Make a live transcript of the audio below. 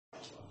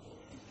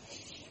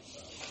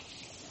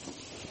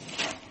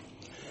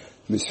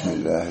بسم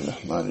اللہ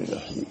الرحمن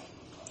الرحیم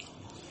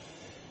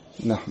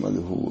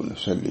نحمده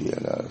ونصلی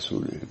علی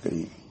رسول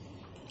الکریم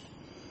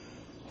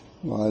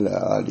وعلی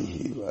آلہ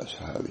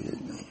واصحابہ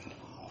اجمعین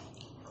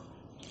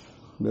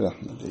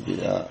برحمتک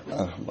یا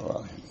ارحم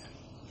الراحمین۔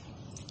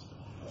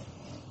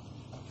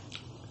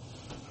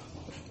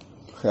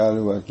 خیال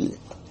ہوا کہ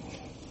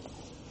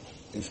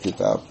اس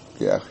کتاب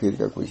کے آخر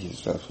کا کچھ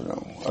حصہ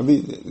سناؤں، ابھی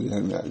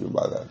ذہن میں جو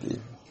بات آتی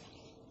ہے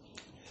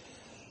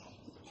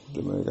تو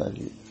میں نے کہا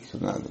کہ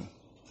سنا دوں،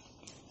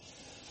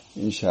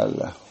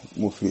 انشاءاللہ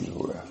مفید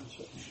ہوگا۔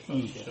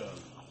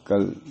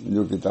 کل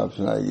جو کتاب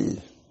سنائی گئی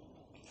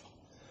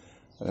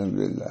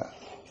الحمدللہ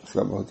اس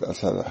کا بہت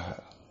اثر رہا،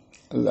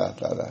 اللہ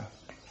تعالی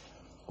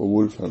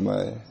قبول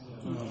فرمائے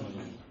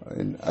اور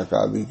ان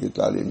اکابر کی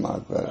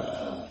تعلیمات پر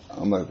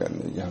عمل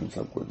کرنے کی ہم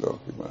سب کو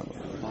توفیق عطا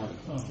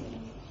فرمائے۔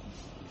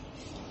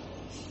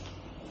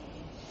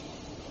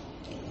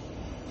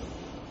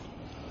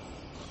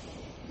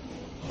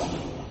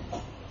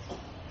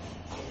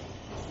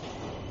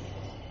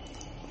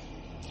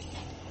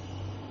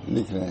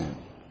 لکھ رہے ہیں،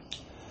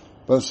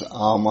 بس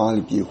اعمال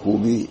کی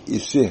خوبی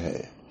اس سے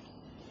ہے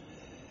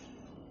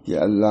کہ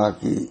اللہ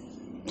کی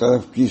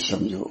طرف کی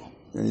سمجھو،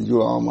 یعنی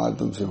جو اعمال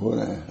تم سے ہو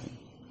رہے ہیں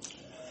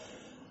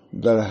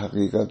در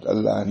حقیقت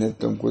اللہ نے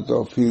تم کو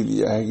توفیق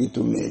دیا ہے کہ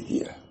تم نے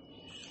کیا۔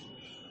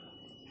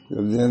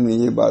 جب ذہن میں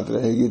یہ بات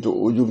رہے گی تو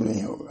عجب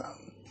نہیں ہوگا،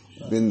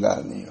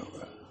 بندار نہیں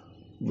ہوگا۔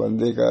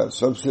 بندے کا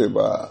سب سے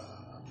بڑا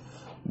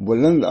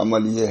بلند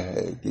عمل یہ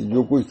ہے کہ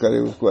جو کچھ کرے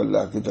اس کو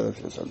اللہ کی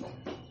طرف سے سمجھے۔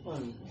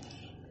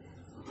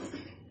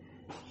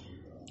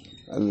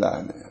 اللہ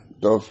نے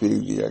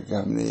توفیق دیا کہ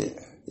ہم نے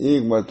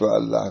ایک مرتبہ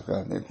اللہ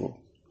کہنے کو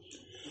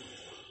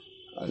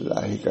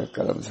اللہ ہی کا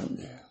کرم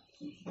سمجھے۔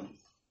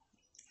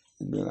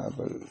 بنا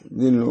پر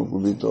جن لوگوں کو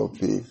بھی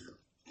توفیق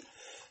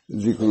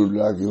ذکر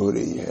اللہ کی ہو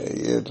رہی ہے،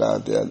 یہ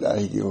اطاعت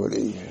اللہ کی ہو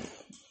رہی ہے،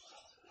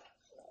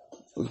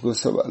 اس کو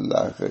سب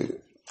اللہ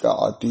کا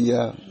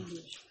عطیہ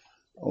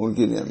اور ان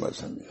کی نعمت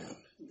سمجھے۔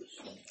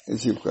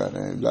 اسی کو کہہ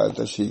رہے ہیں، لا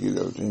تشریح کی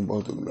ضرورت نہیں،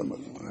 بہت عمدہ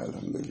مضمون ہے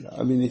الحمدللہ،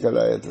 ابھی نکل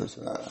آیا تو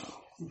سنا رہا ہوں۔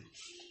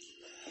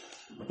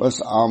 بس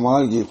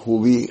اعمال کی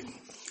خوبی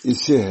اس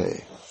سے ہے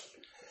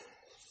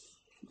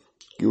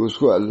کہ اس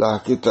کو اللہ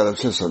کی طرف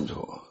سے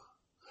سمجھو،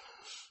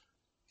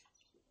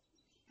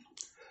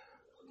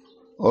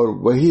 اور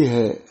وہی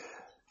ہے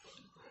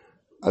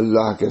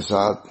اللہ کے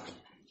ساتھ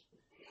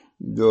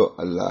جو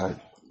اللہ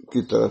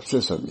کی طرف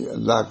سے سمجھے،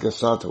 اللہ کے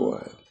ساتھ ہوا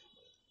ہے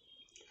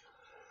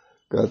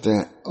کہتے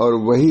ہیں، اور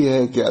وہی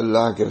ہے کہ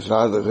اللہ کے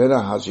ساتھ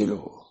غیرہ حاصل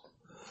ہو،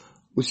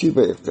 اسی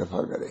پہ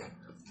اکتفا کرے،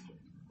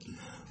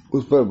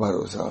 اس پر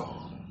بھروسہ ہو،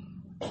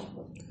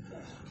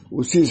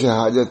 اسی سے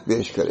حاجت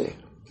پیش کرے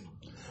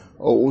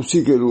اور اسی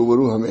کے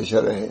روبرو ہمیشہ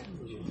رہے۔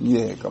 یہ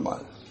ہے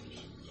کمال،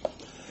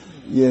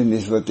 یہ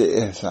نسبت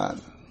احسان۔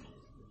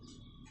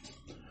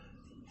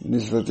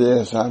 نسبت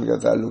احسان کا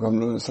تعلق ہم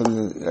لوگوں نے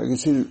سمجھا کہ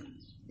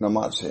صرف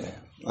نماز سے ہے،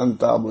 ان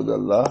تعبد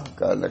اللہ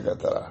کانک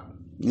تراہ۔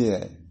 یہ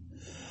ہے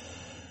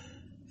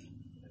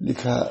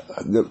لکھا،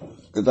 جب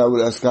کتاب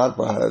الاذکار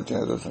پڑھا رہے تھے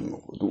حضرت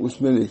کو تو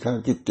اس میں لکھا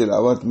کہ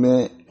تلاوت میں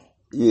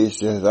یہ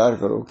استحضار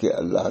کرو کہ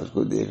اللہ اس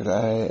کو دیکھ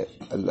رہا ہے۔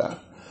 اللہ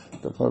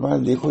تو فرمایا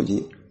دیکھو جی،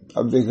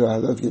 اب دیکھو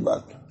حضرت کی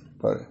بات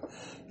پر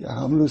کہ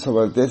ہم لوگ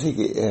سمجھتے تھے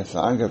کہ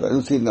احسان کا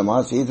تعلق صرف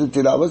نماز سے ہی، تو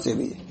تلاوت سے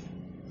بھی ہے،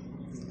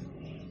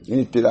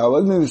 یعنی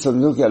تلاوت میں بھی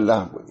سمجھو کہ اللہ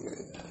ہم کو دیکھ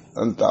رہا ہے،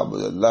 ہم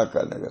تعبد اللہ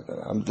کرنے کا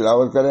طرح ہم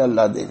تلاوت کریں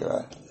اللہ دیکھ رہا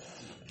ہے،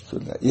 سن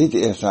رہا ہے، یہی تو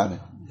احسان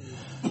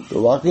ہے۔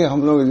 تو واقعی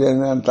ہم لوگ ذہن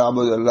میں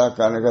تعبد اللہ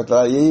کرنے کا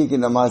طرح یہی کہ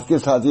نماز کے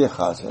ساتھ یہ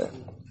خاص ہے،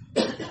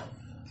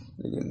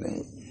 لیکن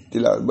نہیں،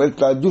 تلاوت بڑے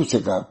تعجب سے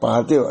کہا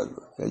پڑھاتے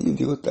والے، یہ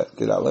دیکھو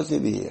تلاوت سے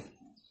بھی ہے،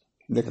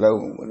 دیکھ رہا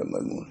ہوں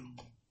مضمون،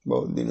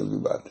 بہت دنوں کی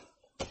بات ہے۔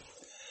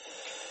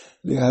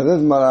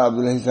 حضرت مولانا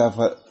عبداللہ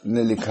صاحب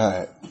نے لکھا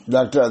ہے،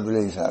 ڈاکٹر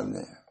عبداللہ صاحب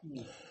نے،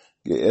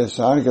 کہ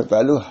احسان کا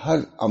تعلق ہر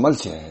عمل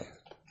سے ہے۔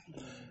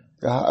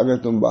 کہا اگر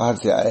تم باہر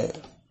سے آئے،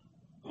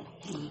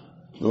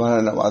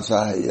 تمہارا نواسا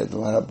ہے یا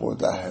تمہارا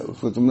پوتا ہے، اس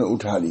کو تم نے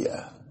اٹھا لیا،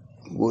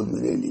 گود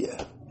میں لے لیا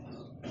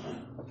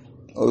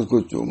اور اس کو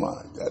چوما،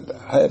 جاتا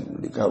ہے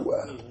لکھا ہوا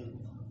ہے،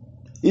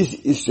 اس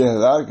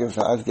استحضار کے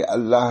ساتھ کہ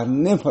اللہ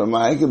نے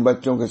فرمایا کہ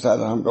بچوں کے ساتھ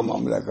رحم کا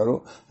معاملہ کرو،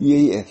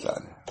 یہی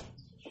احسان ہے۔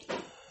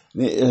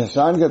 نہیں،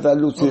 احسان کا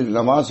تعلق صرف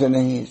نماز سے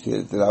نہیں،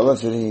 صرف تلاوت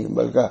سے نہیں،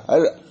 بلکہ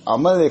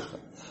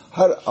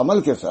ہر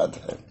عمل کے ساتھ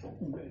ہے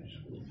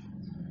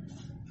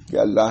کہ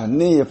اللہ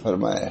نے یہ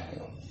فرمایا ہے۔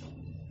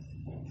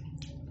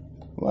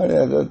 ہمارے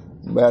حضرت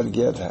بیان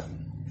کیا تھا،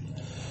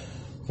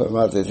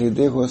 فرماتے تھے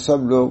دیکھو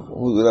سب لوگ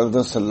حضور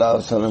اقدس صلی اللہ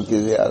علیہ وسلم کی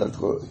زیارت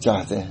کو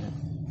چاہتے ہیں،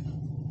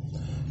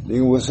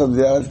 لیکن وہ سب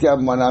زیارت کیا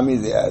منامی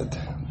زیارت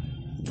ہے،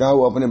 کہا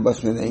وہ اپنے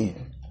بس میں نہیں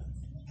ہے۔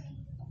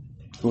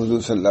 حضور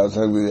صلی اللہ علیہ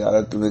وسلم کی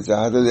زیارت تمہیں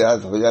چاہے تو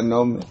زیارت ہو جائے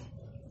نوم میں،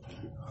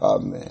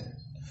 خواب میں،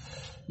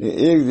 لیکن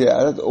ایک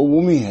زیارت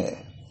عمومی ہے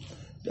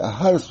کہ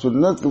ہر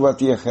سنت کے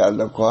وقت یہ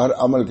خیال رکھو، ہر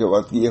عمل کے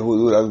وقت یہ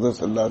حضور اقدس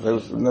صلی اللہ علیہ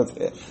وسلم سنت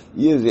ہے،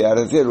 یہ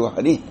زیارت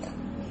روحانی ہے۔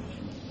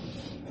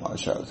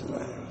 ماشاء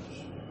اللہ،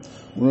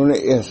 انہوں نے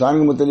احسان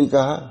کے متعلق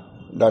کہا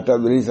ڈاکٹر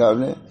عبداللہ صاحب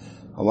نے،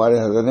 ہمارے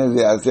حضرت نے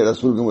زیارت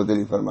رسول کے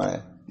متعلق فرمایا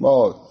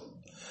بہت،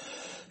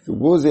 کہ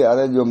وہ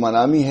زیارت جو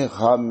منامی ہے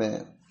خواب میں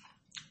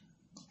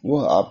وہ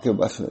آپ کے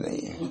بس میں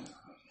نہیں ہے،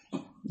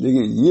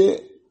 لیکن یہ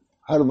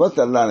ہر وقت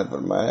اللہ نے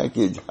فرمایا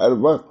کہ ہر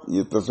وقت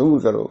یہ تصور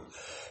کرو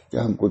کہ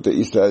ہم کو تو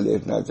اس طرح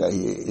لیٹنا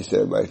چاہیے، اس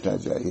طرح بیٹھنا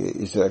چاہیے،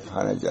 اس طرح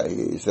کھانا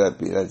چاہیے، اس طرح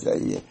پینا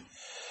چاہیے.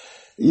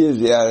 یہ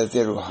زیارت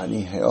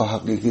روحانی ہے اور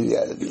حقیقی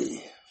زیارت یہی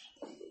ہے.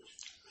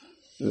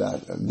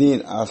 دین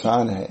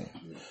آسان ہے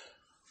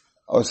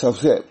اور سب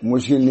سے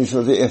مشکل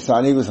نسبت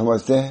احسانی کو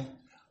سمجھتے ہیں،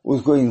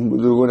 اس کو ان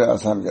بزرگوں نے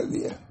آسان کر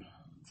دیا.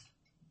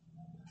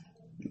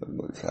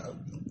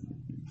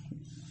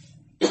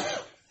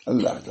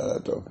 اللہ تعالیٰ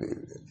توفیق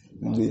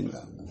دین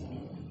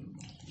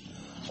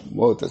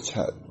بہت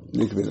اچھا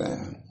لکھ بھی رہے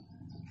ہیں.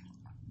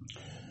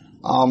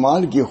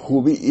 اعمال کی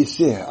خوبی اس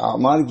سے ہے،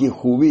 اعمال کی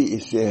خوبی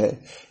اس سے ہے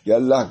کہ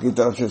اللہ کی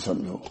طرف سے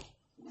سمجھو.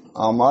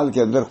 اعمال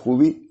کے اندر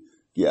خوبی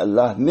کہ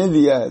اللہ نے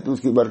دیا ہے تو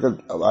اس کی برکت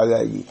اب آ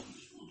جائے گی،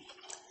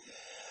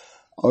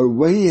 اور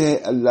وہی ہے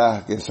اللہ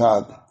کے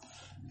ساتھ،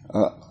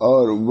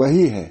 اور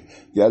وہی ہے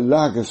کہ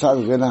اللہ کے ساتھ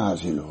غنا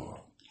حاصل ہو.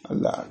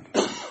 اللہ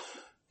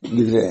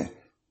لکھ رہے ہیں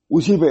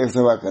اسی پہ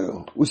اکتفا کرو،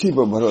 اسی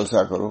پہ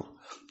بھروسہ کرو،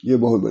 یہ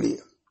بہت بڑی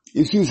ہے.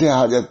 اسی سے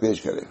حاجت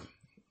پیش کرے،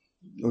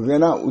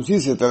 غنا اسی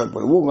سے طلب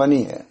کرو، وہ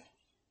غنی ہے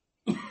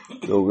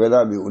تو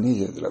غنا بھی انہی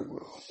سے طلب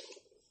کرو،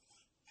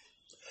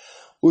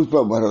 اس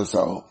پر بھروسہ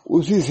ہو،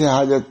 اسی سے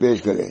حاجت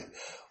پیش کرے،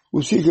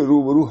 اسی کے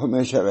روبرو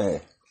ہمیشہ رہے.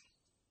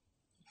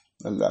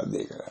 اللہ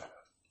دیکھ رہا ہے.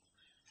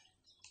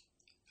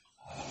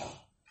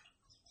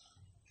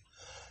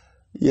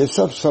 یہ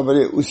سب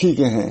صبرے اسی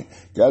کے ہیں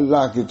کہ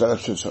اللہ کی طرف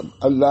سے سب،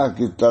 اللہ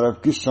کی طرف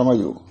کی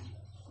سمجھ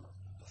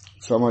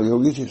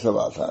ہوگی تھی سب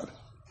آثار.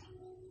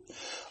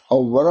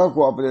 اور ورع کو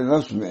اپنے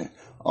نفس میں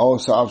اور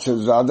صاحب سے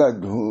زیادہ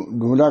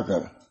ڈھونڈا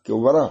کر کہ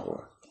ورع ہو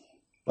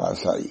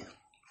پاس آئی،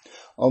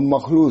 اور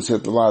مخلوق سے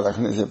تمہارا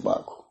رکھنے سے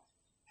پاک ہو.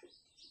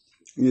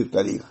 یہ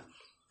طریقہ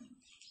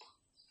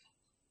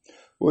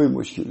کوئی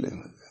مشکل نہیں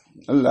ہوتا.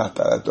 اللہ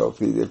تعالیٰ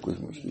توفیق دے، کچھ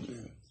مشکل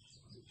نہیں.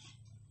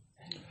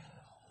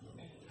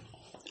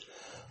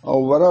 اور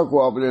ورع کو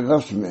اپنے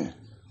نفس میں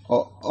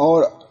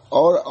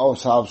اور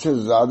اوصاف سے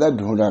زیادہ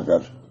ڈھونڈا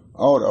کر،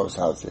 اور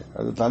اوصاف سے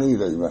حضرتانی کی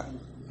ترجمہ ہے،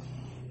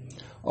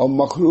 اور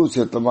مخلوق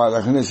سے تمہارا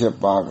رکھنے سے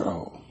پاک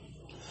رہو.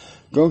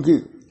 کیونکہ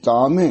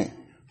طعام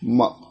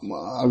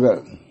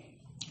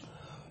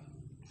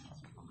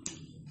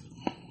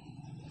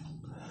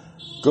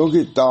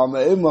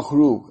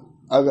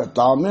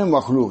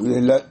مخلوق یہ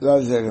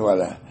لفظ دینے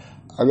والا ہے،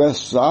 اگر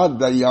 7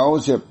 دریاؤں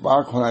سے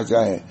پاک ہونا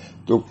چاہے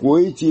تو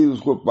کوئی چیز اس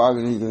کو پاک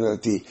نہیں کر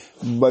سکتی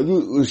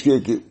بجز اس کے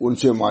کہ ان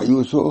سے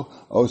مایوس ہو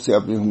اور اس سے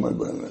اپنی ہمت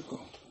بڑھنے کو.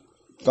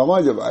 تما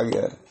جب آ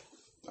گیا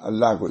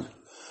اللہ کو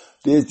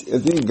تو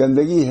اتنی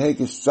گندگی ہے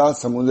کہ 7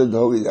 سمندر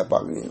دھو گی جا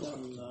پاک نہیں ہوگا.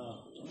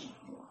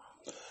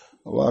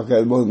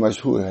 واقعہ بہت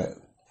مشہور ہے،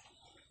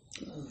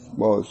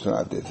 بہت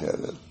سناتے تھے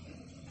حضرت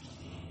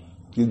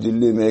کہ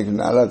دلی میں ایک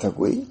نالا تھا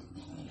کوئی،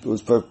 تو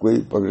اس پر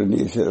کوئی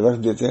پگڑنی سے رکھ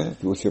دیتے ہیں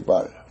کہ اس سے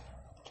پار.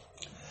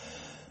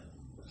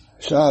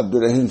 شاہ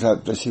عبدالرحیم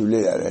صاحب تشریف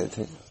لے جا رہے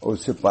تھے اور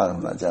اس سے پار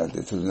ہونا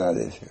چاہتے تھے اس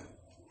نالے سے.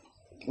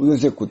 ادھر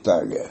سے کتا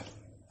آ گیا،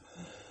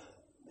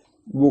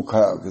 وہ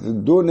کھڑا ہو گیا،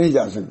 2 نہیں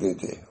جا سکتے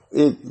تھے،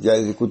 ایک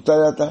جیسے کتا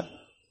جاتا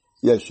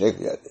یا شیخ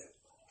جاتے.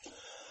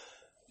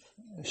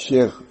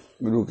 شیخ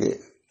رکے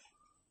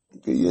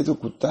کہ یہ تو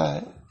کتا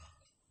ہے،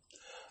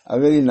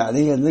 اگر یہ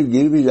نالے کے اندر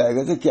گر بھی جائے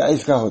گا تو کیا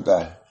اس کا ہوتا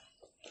ہے،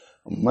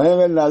 میں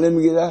اگر نالے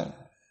میں گرا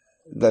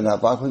تو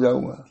ناپاک ہو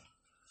جاؤں گا،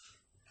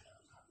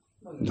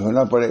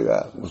 دھونا پڑے گا،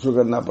 غسل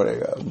کرنا پڑے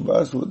گا.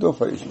 بس وہ تو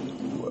فرشتے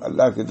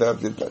اللہ کی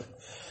طرف سے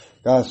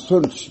کہا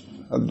سن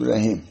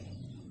عبدالرحیم،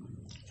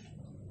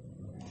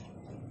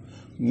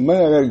 میں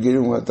اگر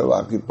گروں گا تو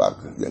واقعی پاک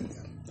کر دیں گے،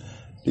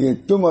 لیکن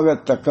تم اگر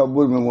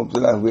تکبر میں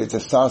مبتلا ہوئے تو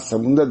 7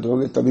 سمندر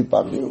دھوگے تبھی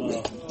پاک نہیں ہوگے.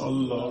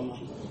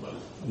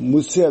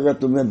 مجھ سے اگر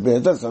تم نے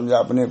بہتر سمجھا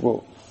اپنے کو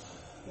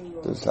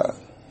تو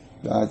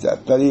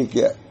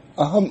طریقے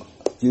اہم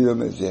چیزوں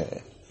میں سے ہے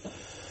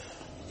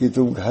کہ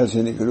تم گھر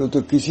سے نکلو تو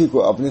کسی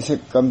کو اپنے سے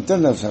کمتر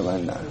نہ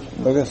سمجھنا،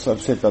 مگر سب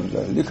سے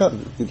کمتر. لکھا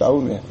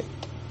کتابوں میں ہے،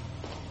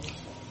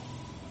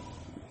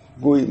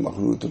 کوئی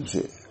مخلوق تم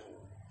سے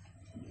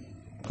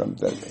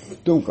کمتر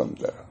نہیں، تم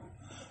کمتر.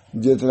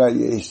 جتنا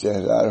یہ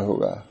استحضار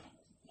ہوگا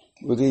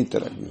اتنی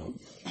ترقی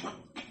ہوگی.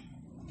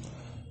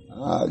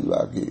 آج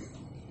باقی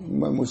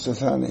میں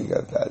مستثنا نہیں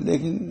کرتا،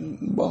 لیکن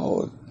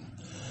بہت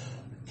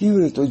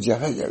کیوں تو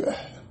جگہ جگہ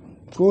ہے،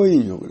 کوئی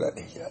جھگڑا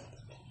نہیں چاہتا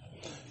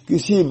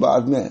کسی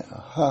بات میں.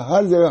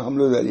 ہر جگہ ہم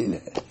لوگ دلیل ہے،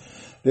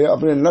 لیکن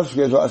اپنے نفس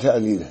کے اعتبار سے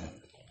عزیز ہے.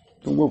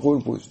 تم کو کون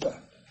پوچھتا ہے؟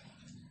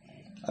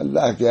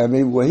 اللہ کے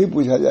ہمیں وہی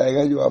پوچھا جائے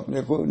گا جو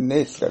اپنے کو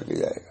نیست کر کے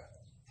جائے گا.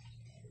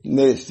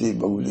 نیستی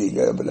ببولی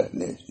گربلہ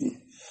نیستی،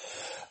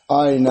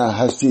 آئینہ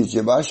ہستی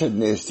چباشد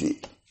نیستی،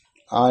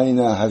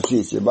 آئینہ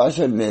ہستی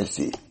چباشد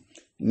نیستی،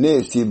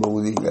 نیستی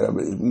ببولی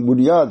گربلہ.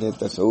 بنیاد ہے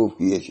تصوف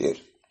کی یہ شعر.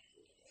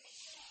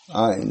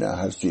 آئینہ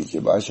ہستی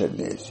چباشد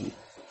نیستی،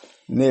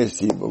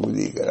 نیستی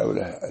ببودی کرا.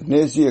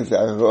 نیستی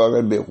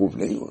اگر بیوقوف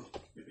نہیں ہو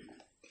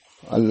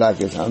اللہ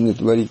کے سامنے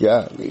تمہاری کیا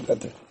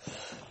حقیقت ہے؟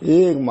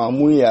 ایک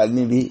معمولی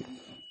آدمی بھی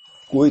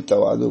کوئی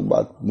تواضع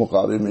بات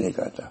مقابلے میں نہیں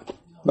کہتا.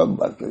 بب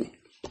بات کری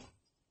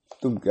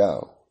تم کیا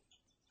ہو،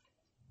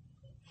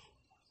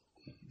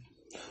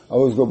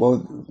 اور اس کو بہت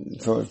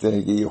سمجھتے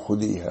ہیں کہ یہ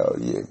خود ہی ہے اور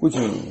یہ کچھ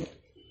نہیں ہے.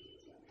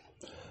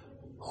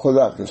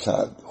 خدا کے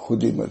ساتھ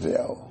خود ہی مت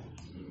آؤ.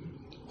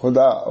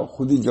 خدا اور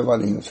خود ہی جمع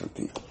نہیں ہو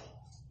سکتی.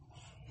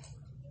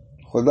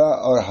 خدا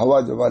اور ہوا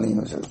جمع نہیں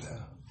ہو سکتا.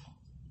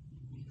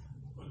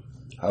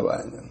 ہوا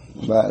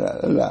بہرحال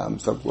اللہ ہم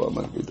سب کو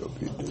عمل کی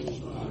توفیق دے.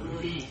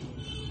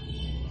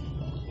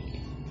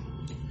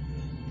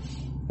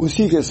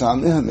 اسی کے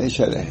سامنے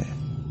ہمیشہ رہے،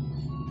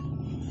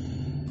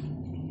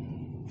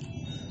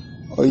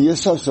 اور یہ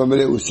سب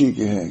سبرے اسی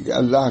کے ہیں کہ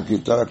اللہ کی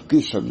طرف کی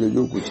سمجھے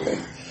جو کچھ ہے،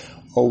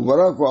 اور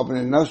ورا کو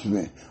اپنے نفس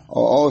میں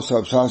اور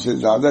سب سے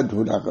زیادہ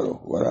ڈھونڈا کرو.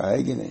 ورا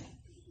ہے کہ نہیں؟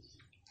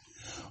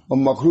 اور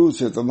مخلوق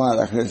سے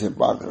تمہارا رکھنے سے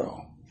پاک رہو،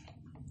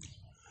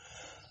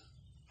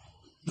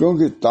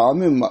 کیونکہ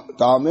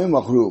طعام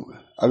مخلوق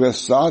اگر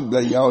 7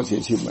 دریاؤں سے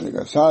اسی بنے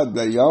گا، 7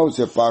 دریاؤں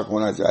سے پاک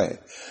ہونا چاہے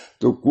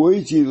تو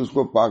کوئی چیز اس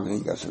کو پاک نہیں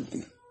کر سکتی،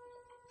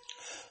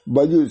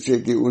 بجز سے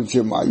کہ ان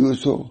سے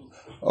مایوس ہو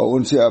اور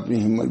ان سے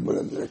اپنی ہمت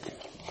بلند رکھے.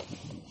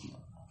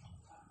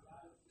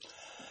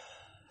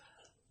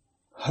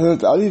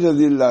 حضرت علی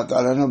رضی اللہ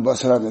تعالیٰ نے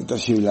بصرہ میں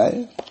تشریف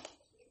لائے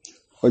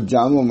اور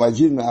جامع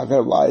مسجد میں آ کر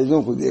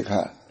واعظوں کو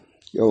دیکھا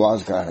کہ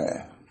واعظ کر رہا ہے.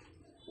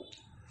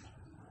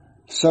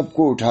 سب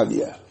کو اٹھا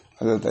دیا.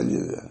 حضرت علی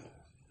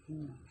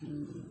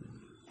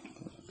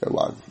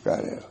واعظ کر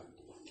رہے ہو،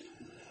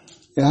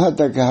 یہاں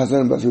تک کہ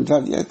حسن بس اٹھا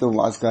دیا تم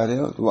واعظ کر رہے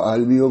ہو تو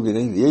اہل بھی ہو کہ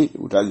نہیں؟ یہی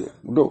اٹھا دیا،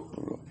 اٹھو.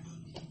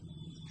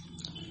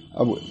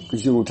 اب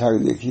کسی کو اٹھا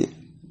کے دیکھیے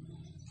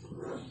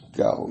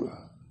کیا ہوگا.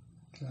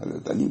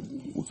 حضرت علی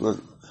اس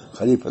وقت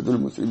خلیفۃ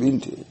المسلمین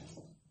تھے.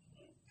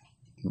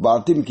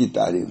 باطن کی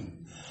تعلیم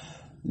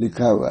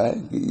لکھا ہوا ہے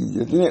کہ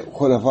جتنے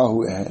خلفاء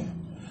ہوئے ہیں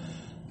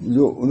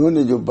جو انہوں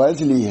نے جو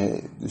بیعت لی ہے،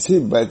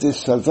 صرف بیعت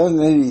سلطنت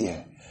نہیں لی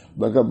ہے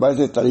بلکہ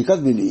بیعت طریقت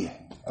بھی لی ہے.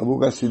 ابو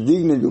بکر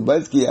صدیق نے جو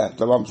بیعت کیا ہے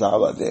تمام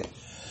صحابہ تھے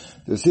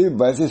تو صرف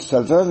بیعت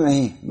سلطنت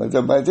نہیں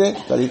بلکہ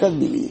بیعت طریقت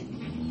بھی لی ہے.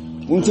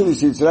 ان سے بھی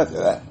سلسلہ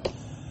چلا ہے.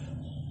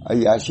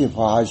 عیاشی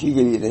فحاشی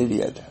کے لیے نہیں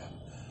لیا تھا،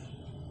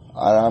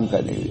 آرام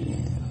کرنے کے لیے.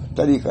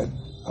 طریقت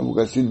ابو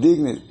بکر صدیق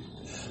نے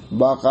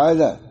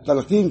باقاعدہ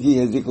تلقین کی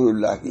ہے، ذکر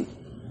اللہ کی،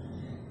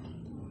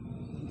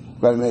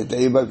 کلمہ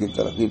طیبہ کی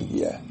تلقین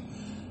کیا ہے.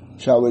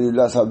 شاہ ولی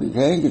اللہ صاحب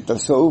لکھے ہیں کہ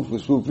تصوف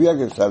صوفیہ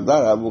کے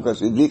سردار ابو بکر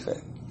صدیق ہے.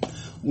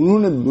 انہوں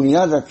نے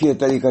بنیاد رکھی ہے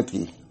طریقت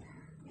کی،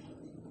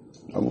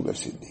 ابو بکر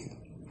صدیق.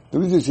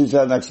 تبھی تو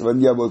سلسلہ نقش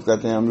بندیہ بہت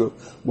کہتے ہیں ہم لوگ،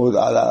 بہت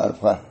اعلیٰ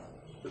عرفہ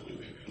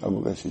ابو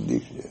بکر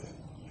صدیق سے.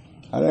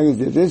 حالانکہ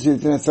جتنے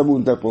سلسلے سب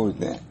ان تک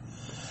پہنچتے ہیں.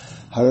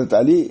 حضرت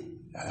علی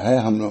ہے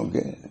ہم لوگوں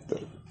کے، تو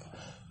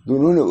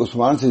انہوں نے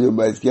عثمان سے جو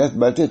بیعت کیا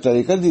بیعت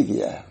طریقت بھی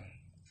کیا ہے.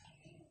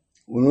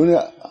 انہوں نے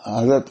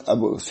حضرت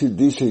ابو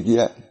صدیق سے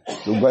کیا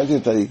تو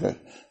بیعت طریقت.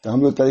 تو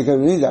ہم لوگ طریقت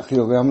میں نہیں داخل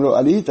ہو گئے، ہم لوگ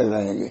علی ہی تک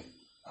رہیں گے.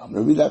 ہم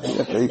لوگ بھی داخل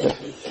ہے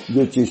طریقت.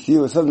 جو چشتی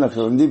وہ سب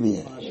نقشبندی بھی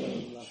ہیں،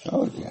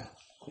 اور کیا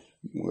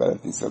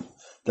غلطی سب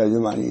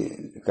ترجمانی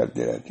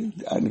کرتے رہتے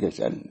ان کے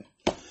شان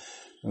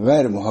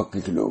غیر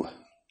محقق لوگ.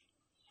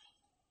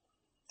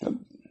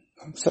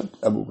 ہم سب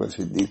ابو بکر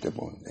صدیق تک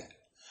پہنچتے ہیں.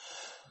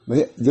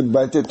 بھائی جب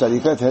بیعت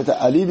طریقت ہے تو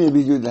علی نے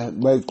بھی جو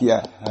بیعت کیا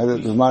حضرت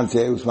عثمان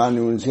سے، عثمان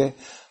نے ان سے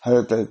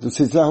حضرت، تو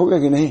سلسلہ ہو گیا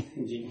کہ نہیں؟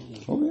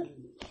 ہو گیا.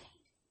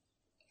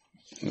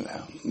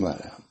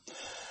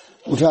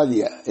 اٹھا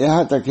دیا.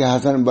 یہاں تک کہ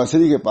حسن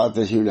بصری کے پاس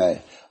تشریف لائے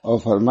اور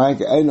فرمائے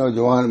کہ اے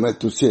نوجوان، میں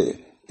تجھ سے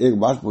ایک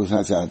بات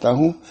پوچھنا چاہتا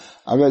ہوں،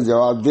 اگر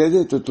جواب دے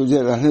دے تو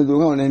تجھے رہنے دوں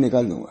گا اور نہیں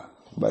نکال دوں گا،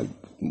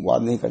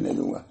 بات نہیں کرنے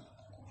دوں گا.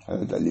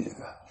 حضرت علی نے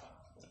کہا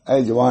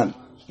اے جوان،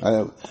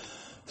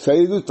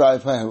 سعید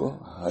الطائفہ ہے وہ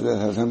حضرت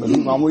حسن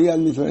بصری، معمولی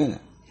آدمی تھوڑے نا،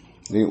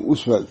 لیکن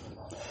اس وقت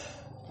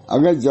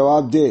اگر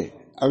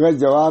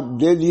جواب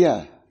دے دیا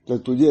تو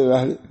تجھے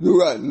رہ دوں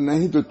گا،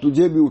 نہیں تو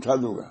تجھے بھی اٹھا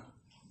دوں گا،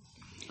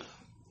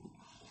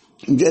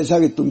 جیسا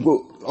کہ تم کو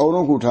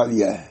اوروں کو اٹھا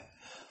دیا ہے.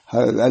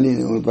 حضرت علی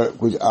نے ان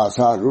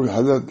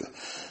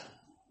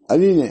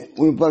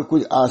پر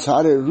کچھ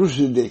آثار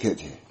رشد دیکھے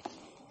تھے.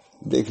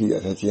 دیکھ لیا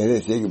تھا چہرے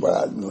سے کہ بڑا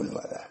آدمی ہونے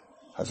والا ہے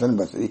حسن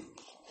بصری.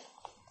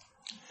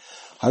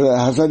 حضرت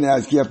حسن نے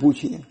آج کیا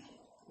پوچھیے،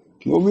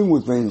 وہ بھی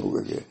مطمئن ہو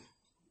گئے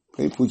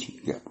کہ پوچھیے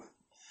کیا،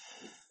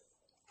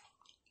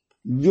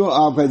 جو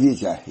آپ کا جی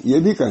چاہے. یہ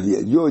بھی کہہ دیا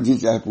جو جی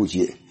چاہے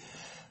پوچھیے.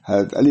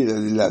 حضرت علی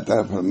رضی اللہ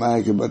تعالیٰ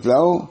فرمایا کہ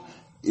بتلاؤ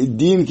اس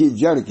دین کی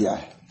جڑ کیا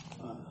ہے؟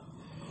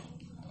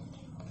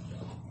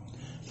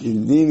 اس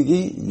دین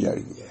کی جڑ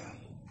کیا ہے؟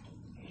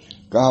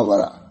 کہا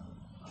ورا.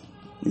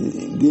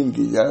 دین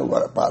کی جڑ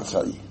ورا،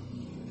 پارسائی.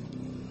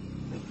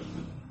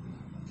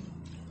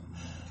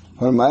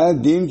 فرمایا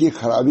دین کی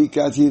خرابی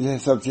کیا چیز ہے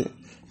سب سے؟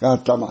 کہا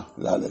طمع،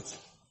 لالچ.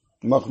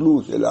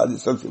 مخلوق سے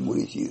لالچ سب سے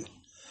بری چیز ہے.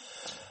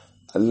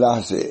 اللہ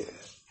سے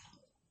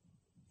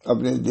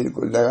اپنے دل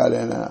کو لگا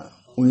لینا،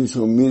 انہیں سے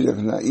امید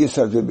رکھنا، یہ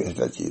سب سے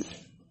بہتر چیز ہے.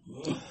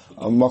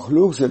 اور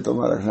مخلوق سے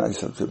تمہیں رکھنا یہ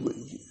سب سے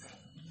بری چیز ہے.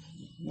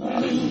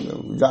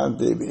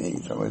 جانتے بھی نہیں،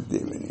 سمجھتے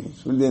بھی نہیں،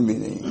 سنتے بھی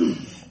نہیں.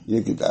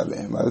 یہ کتابیں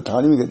ہمارے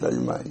تھانوی کا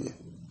ترجمہ ہے یہ.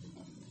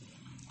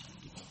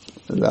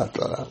 اللہ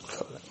تعالیٰ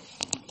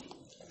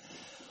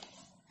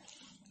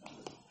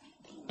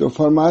تو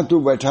فرمایا تو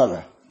بیٹھا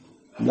رہ،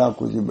 نہ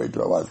کچھ نہیں،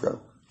 بیٹھو آواز کرو،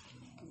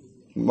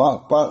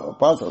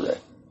 پاس ہو جائے.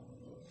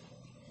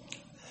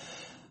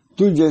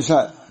 تو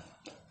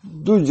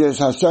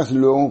جیسا شخص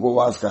لوگوں کو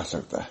واز کر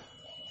سکتا ہے،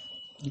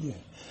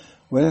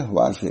 وہ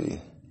واز کے لیے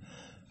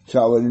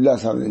شاہ ولی اللہ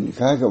صاحب نے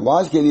لکھا ہے کہ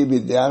واز کے لیے بھی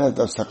دیانت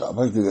اور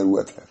ثقافت کی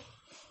ضرورت ہے.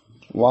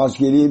 واز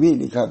کے لیے بھی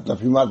لکھا،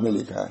 تفہیمات میں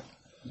لکھا ہے،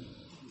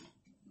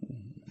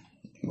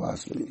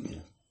 واز کے لیے بھی،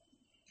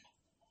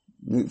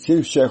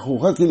 صرف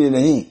شیخوخت کے لیے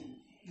نہیں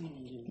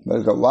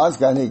بلکہ واز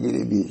کہنے کے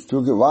لیے بھی،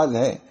 کیونکہ واز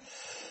ہے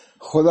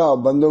خدا اور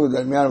بندوں کے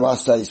درمیان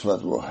واسطہ، اس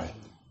وقت وہ ہے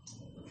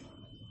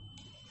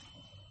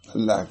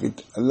اللہ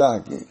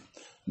کے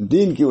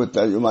دین کی وہ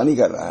ترجمانی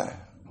کر رہا ہے،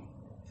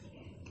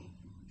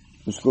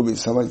 اس کو بھی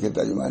سمجھ کے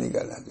ترجمانی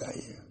کرنا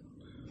چاہیے.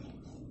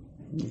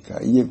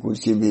 یہ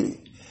کرسی بھی،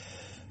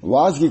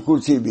 واز کی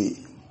کرسی بھی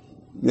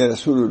یہ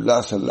رسول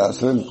اللہ صلی اللہ علیہ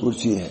وسلم کی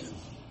کرسی ہے.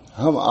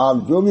 ہم آپ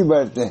جو بھی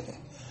بیٹھتے ہیں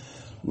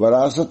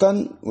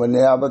وراثتاً و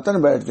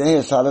نیابتاً بیٹھتے ہیں،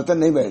 اصالتاً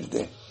نہیں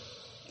بیٹھتے.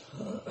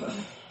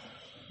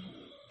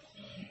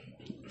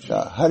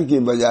 ہر کی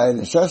بجائے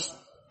نشست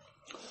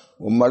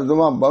وہ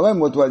مردمہ بوے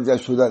متوجہ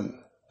شدن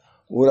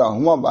اورا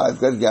ہما بات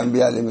کر کے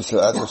انبیاء علیہ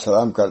الصلوۃ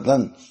والسلام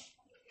کردن.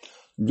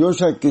 جو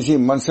شخص کسی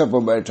منصب پر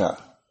بیٹھا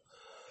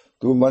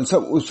تو وہ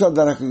منصب اس کا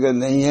در حقیقت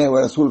نہیں ہے، وہ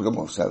رسول کا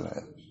منصب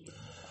ہے.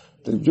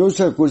 تو جو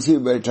شخص کرسی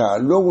بیٹھا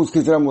لوگ اس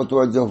کی طرف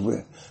متوجہ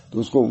ہوئے تو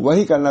اس کو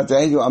وہی کرنا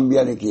چاہیے جو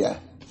انبیاء نے کیا ہے.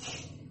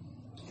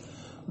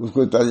 اس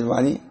کو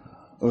ترجمانی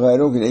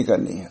غیروں کی نہیں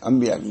کرنی ہے،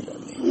 انبیاء کی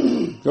کرنی ہے،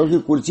 کیونکہ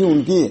کرسی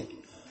ان کی ہے.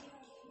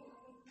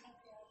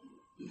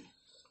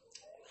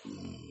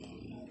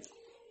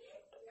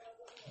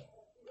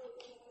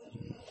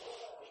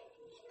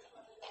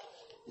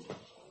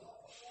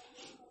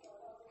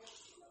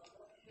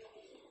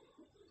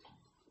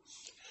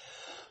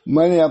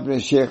 میں نے اپنے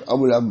شیخ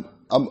ابو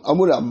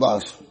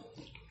العباس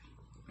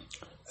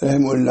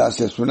رحم اللہ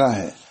سے سنا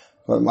ہے،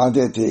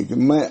 فرماتے تھے کہ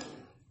میں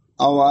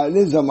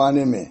اوائل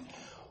زمانے میں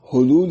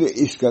حدود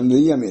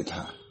اسکندریہ میں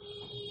تھا،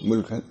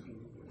 ملک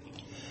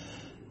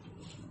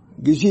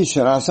کسی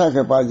شراسہ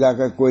کے پاس جا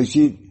کر کوئی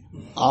چیز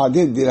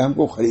آدھے درہم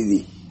کو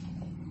خریدی،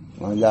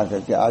 وہاں جا کر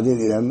کے آدھے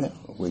درہم میں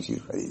کوئی چیز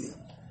خریدی.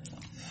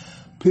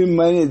 پھر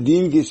میں نے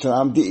دین کی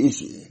سلامتی اس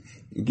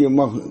کے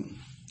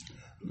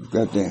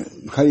کہتے ہیں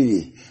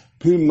خریدی.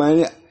 پھر میں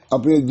نے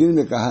اپنے دل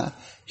میں کہا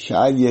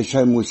شاید یہ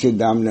شاید مجھ سے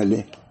دام نہ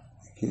لے.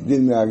 دل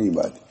میں آ گئی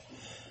بات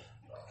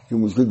کہ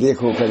مجھ کو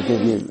دیکھو کر کے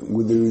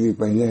گدری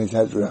پہنے ہیں،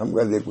 شاید ہم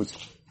کر دے کچھ.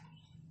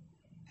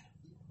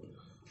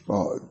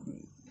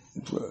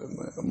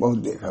 بہت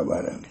دیکھا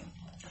بارہ میں.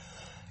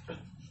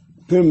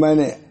 پھر میں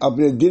نے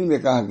اپنے دل میں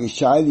کہا کہ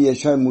شاید یہ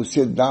شاید مجھ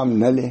سے دام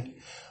نہ لے.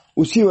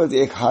 اسی وقت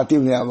ایک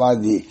خاطب نے آواز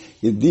دی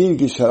کہ دین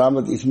کی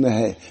سلامت اس میں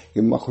ہے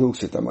کہ مخلوق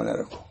سے تمنا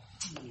رکھو.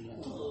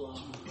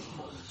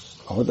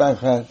 ہوتا ہے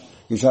خیر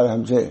کہ سر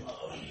ہم سے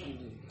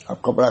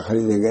اب کپڑا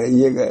خریدے گئے،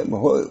 یہ گئے،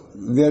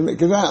 دیر میں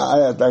کتنا آ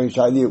جاتا ہے کہ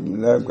شادی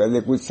نرم کر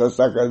دے، کچھ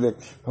سستا کر دے،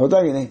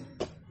 ہوتا کہ نہیں.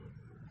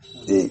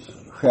 ایک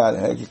خیال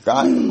ہے کہ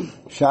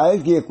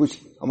شاید کہ کچھ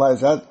ہمارے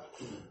ساتھ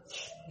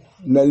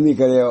نرمی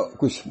کرے اور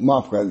کچھ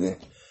معاف کر دے.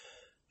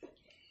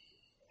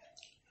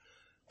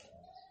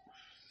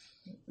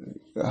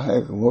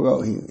 ہوگا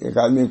وہی. ایک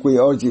آدمی کوئی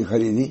اور چیز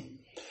خریدی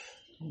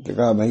تو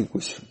کہا بھائی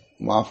کچھ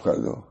معاف کر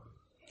دو.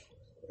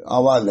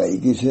 آواز آئی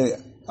کہ اسے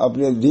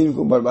اپنے دین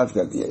کو برباد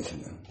کر دیا اس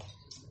نے،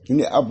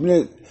 یعنی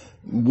اپنے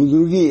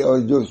بزرگی اور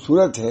جو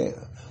صورت ہے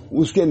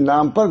اس کے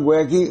نام پر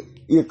گویا کہ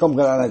یہ کم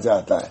کرانا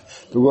چاہتا ہے،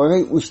 تو گویا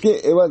کہ اس کے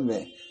عوض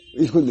میں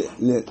اس کو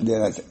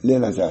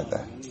لینا چاہتا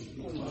ہے.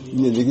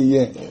 یہ دیکھیے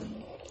یہ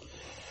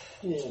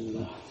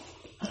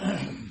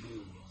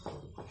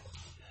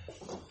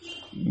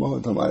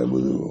بہت ہمارے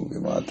بزرگوں کے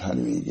ماں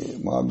تھانوی کے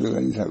ماں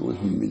عبدالغنی صاحب کو اس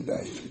میں ملتا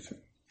ہے.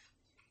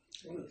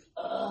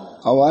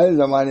 اوائل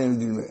زمانے میں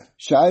دل میں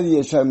شاید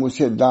یہ شاید مجھ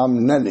سے دام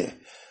نہ لے.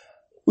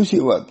 اسی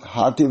وقت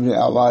حاطب نے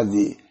آواز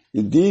دی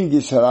کہ دین کی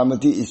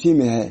سلامتی اسی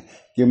میں ہے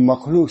کہ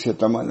مخلوق سے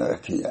تما نہ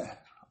رکھی جائے.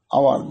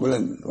 آواز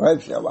بلند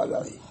غیب سے آواز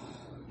آئی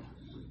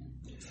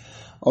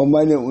اور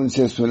میں نے ان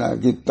سے سنا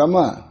کہ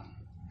تما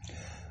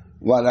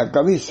والا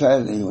کبھی سیر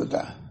نہیں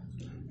ہوتا.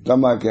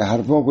 تما کے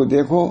حرفوں کو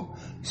دیکھو،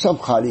 سب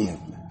خالی ہے،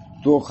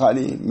 تو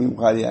خالی میم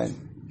خالی آئے.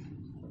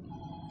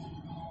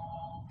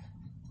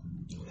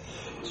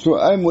 سو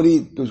اے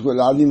مرید تجھ کو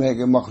لازم ہے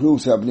کہ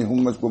مخلوق سے اپنی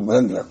ہمت کو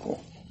بلند رکھو.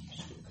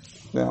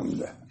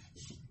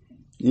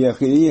 یہ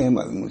آخری ہے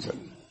مضمون سب.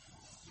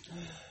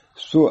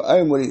 سو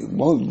اے مرید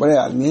بہت بڑے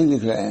آدمی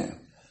لکھ رہے ہیں،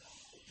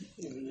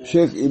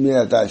 شیخ ابن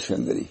عطا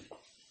اسکندری،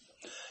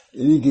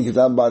 انہیں کی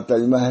کتاب بات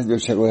ترجمہ ہے جو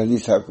شیخ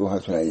الحدیث صاحب کو وہاں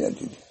سنائی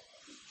جاتی تھی.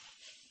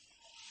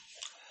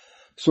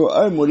 سو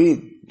اے مرید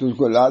تجھ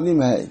کو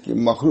لازم ہے کہ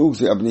مخلوق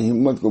سے اپنی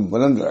ہمت کو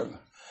بلند رکھ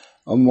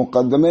اور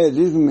مقدمے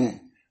رزق میں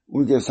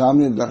ان کے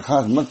سامنے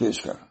درخواست مت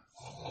پیش کر،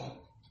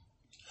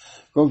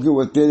 کیونکہ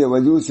وہ تیرے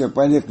وجود سے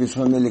پہلے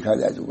قسموں میں لکھا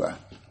جا چکا ہے.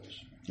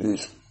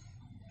 رزق،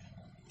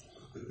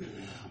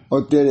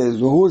 اور تیرے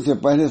ظہور سے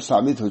پہلے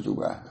ثابت ہو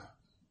چکا ہے،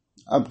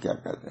 اب کیا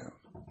کر رہے ہو؟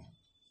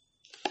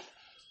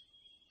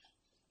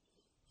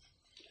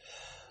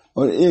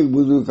 اور ایک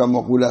بزرگ کا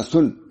مقولہ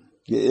سن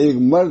کہ ایک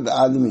مرد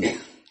آدمی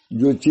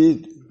جو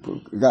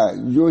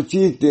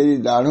چیز تیری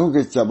داڑھوں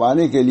کے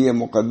چبانے کے لیے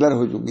مقدر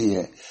ہو چکی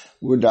ہے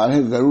وہ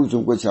داڑھیں ضرور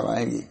تم کو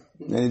چبائیں گی،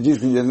 یعنی جس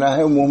کی جتنا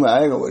ہے وہ منہ میں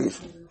آئے گا، وہ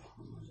رزق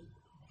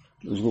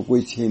اس کو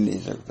کوئی چھین نہیں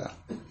سکتا۔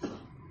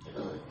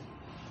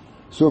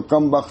 سو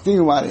کم بختی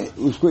ہمارے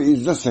اس کو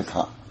عزت سے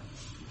کھا،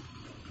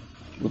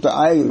 وہ تو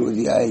آئے گی،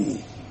 روزی آئے گی،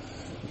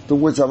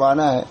 تم کو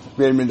چبانا ہے،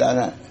 پیڑ میں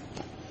ڈانا ہے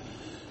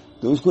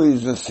تو اس کو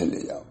عزت سے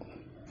لے جاؤ،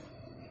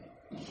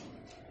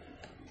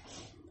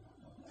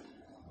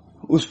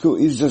 اس کو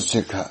عزت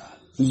سے کھا،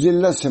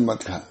 ذلت سے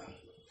مت کھا۔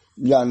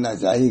 جاننا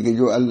چاہیے کہ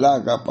جو اللہ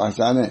کا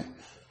پہچانے،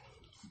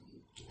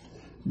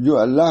 جو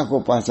اللہ کو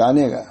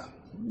پہچانے گا،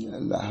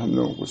 اللہ ہم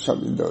لوگوں کو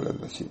سب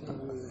دولت نصیب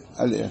کرے۔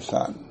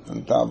 الاحسان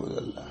ان تعبد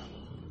اللہ،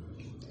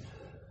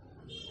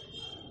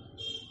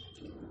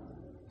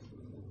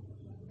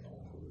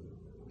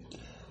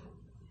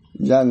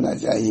 جاننا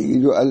چاہیے کہ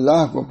جو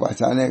اللہ کو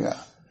پہچانے گا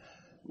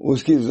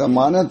اس کی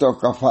ضمانت اور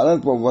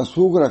کفالت پر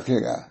وثوق رکھے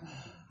گا،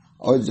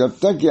 اور جب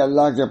تک کہ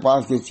اللہ کے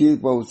پاس کی چیز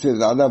پر اس سے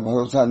زیادہ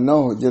بھروسہ نہ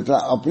ہو جتنا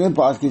اپنے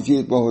پاس کی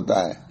چیز پر ہوتا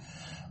ہے،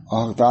 اور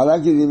حق تعالیٰ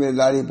کی ذمہ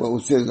داری پر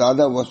اس سے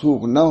زیادہ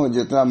وثوق نہ ہو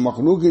جتنا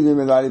مخلوق کی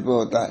ذمہ داری پر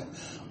ہوتا ہے،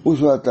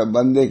 اس وقت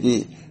بندے کی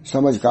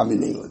سمجھ کامل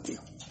نہیں ہوتی۔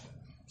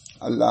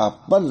 اللہ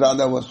پر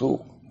زیادہ وثوق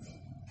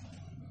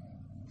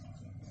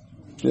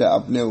سے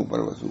اپنے اوپر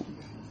وثوق،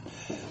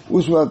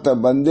 اس وقت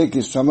بندے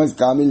کی سمجھ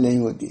کامل نہیں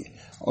ہوتی،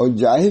 اور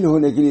جاہل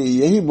ہونے کے لیے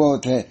یہی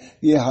بہت ہے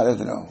کہ یہ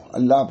حالت نہ ہو۔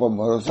 اللہ پر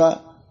بھروسہ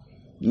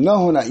نہ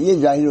ہونا یہ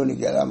جاہل ہونے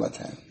کی علامت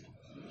ہے۔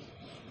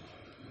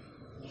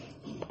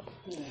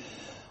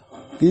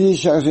 کسی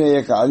شخص نے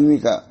ایک آدمی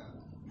کا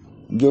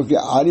جو کہ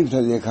عارف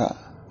تھا دیکھا،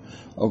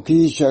 اور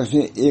کسی شخص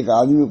نے ایک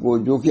آدمی کو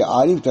جو کہ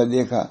عارف تھا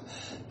دیکھا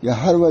کہ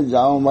ہر وقت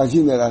جامع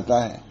مسجد میں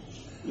رہتا ہے،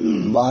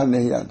 باہر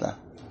نہیں جاتا۔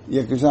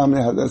 یہ قصہ ہم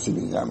نے حضرت سے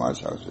بھی جامع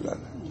صاحب،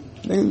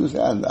 لیکن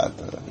دوسرے انداز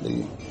تھا،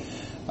 لیکن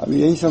اب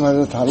یہی سب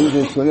حضرت حالی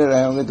سے سنے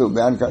رہے ہوں گے تو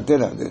بیان کرتے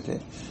رہتے تھے،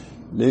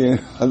 لیکن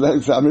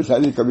حضرت صاحب نے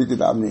ساری کبھی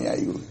کتاب نہیں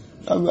آئی ہوئی،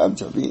 اب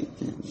چھپی۔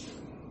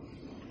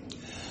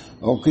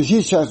 اور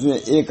کسی شخص نے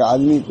ایک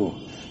آدمی کو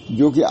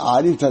جو کہ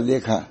عارف تھا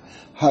دیکھا،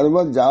 ہر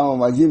وقت جامع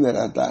مسجد میں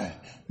رہتا ہے،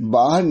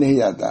 باہر نہیں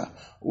جاتا۔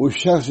 اس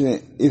شخص نے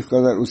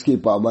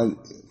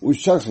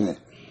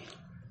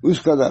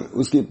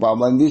اس کی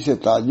پابندی سے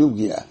تعجب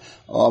کیا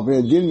اور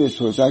اپنے دل میں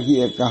سوچا کہ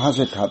یہ کہاں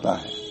سے کھاتا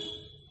ہے،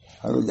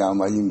 ہر روز جامع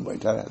مسجد میں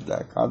بیٹھا رہتا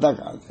ہے، کھاتا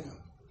کہاں سے؟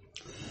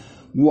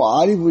 وہ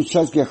عارف اس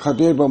شخص کے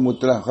خطرے پر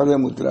مطلع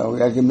ہو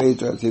گیا کہ میری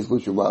طرف سے اس کو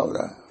شبہ ہو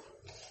رہا ہے۔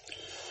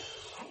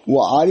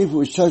 وہ عارف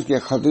اس شخص کے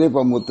خطرے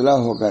پر مطلع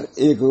ہو کر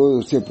ایک روز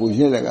اس سے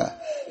پوچھنے لگا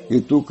کہ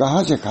تو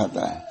کہاں سے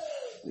کھاتا ہے؟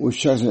 اس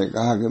شخص نے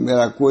کہا کہ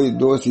میرا کوئی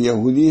دوست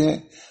یہودی ہے،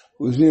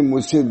 اس نے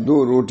مجھ سے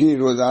 2 روٹی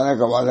روزانہ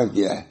کا وعدہ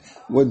کیا ہے،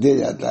 وہ دے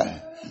جاتا ہے۔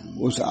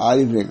 اس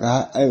عارف نے کہا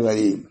اے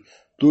غریب،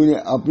 تو نے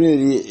اپنے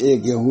لیے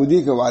ایک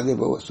یہودی کے وعدے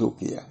پر وثوق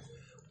کیا۔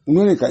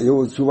 انہوں نے کہا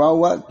جو شبہ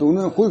ہوا تو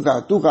انہوں نے خود کہا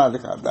تو کہاں سے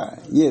کھاتا ہے،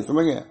 یہ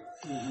سمجھ گیا؟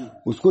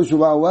 اس کو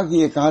شبہ ہوا کہ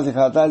یہ کہاں سے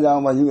کھاتا ہے، جامع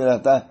مسجد میں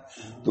رہتا ہے،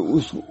 تو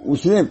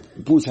اس نے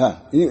پوچھا،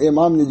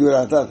 امام نے جو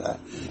رہتا تھا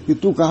کہ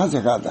تو کہاں سے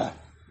کھاتا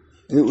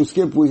ہے، اس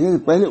کے پوچھنے سے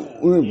پہلے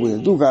انہوں نے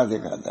پوچھا تو کہاں سے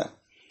کھاتا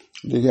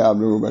ہے۔ دیکھیں آپ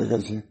لوگوں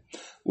برکت سے،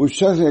 اس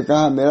شخص نے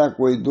کہا میرا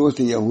کوئی دوست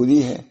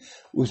یہودی ہے،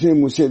 اس نے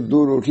مجھ سے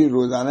 2 روٹی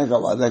روزانہ کا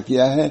وعدہ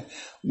کیا ہے،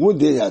 وہ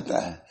دے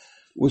جاتا ہے۔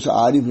 اس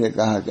عارف نے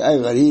کہا کہ اے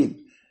غریب،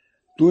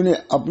 تو نے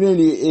اپنے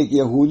لیے ایک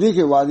یہودی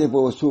کے وعدے پر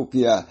وثوق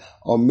کیا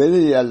اور میرے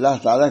لیے اللہ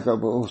تعالیٰ کا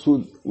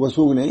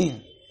وثوق نہیں ہے۔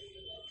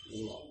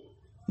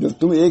 جب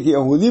تم ایک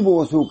یہودی پر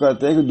وثوق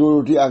کرتے ہیں کہ 2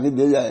 روٹی آ کے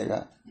دے جائے گا،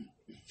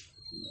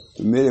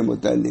 تو میرے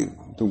متعلق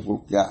تم کو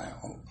کیا ہے؟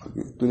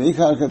 تو نہیں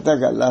خیال کرتا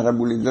کہ اللہ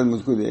رب العزت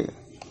مجھ کو دے گا؟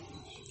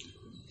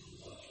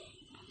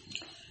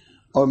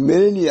 اور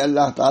میرے لیے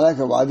اللہ تعالیٰ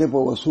کے وعدے پر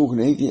وثوق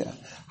نہیں کیا،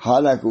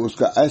 حالانکہ اس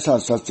کا ایسا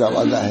سچا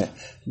وعدہ ہے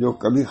جو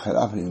کبھی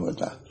خلاف نہیں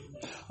ہوتا۔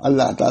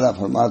 اللہ تعالیٰ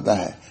فرماتا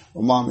ہے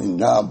وَمَا مِن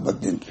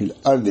دَابَّةٍ فِي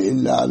الْأَرْضِ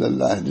إِلَّا عَلَى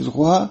اللَّهِ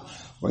رِزْقُهَا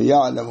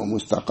وَيَعْلَمُ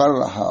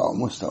مُسْتَقَرَّهَا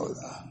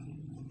وَمُسْتَوْدَاهَا۔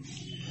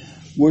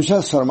 وہ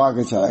شخص فرما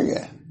کے چلا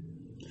گیا۔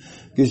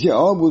 کسی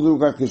اور بزرگ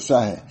کا قصہ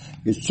ہے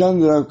کہ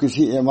چند روز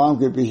کسی امام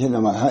کے پیچھے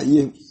نماز،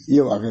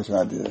 یہ واقعہ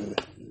سناتے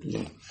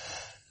رہے۔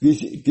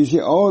 کسی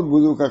اور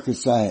بزرگ کا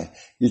قصہ ہے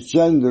کہ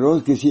چند روز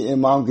کسی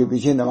امام کے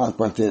پیچھے نماز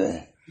پڑھتے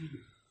رہے۔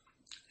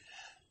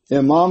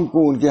 امام کو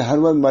ان کے ہر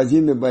وقت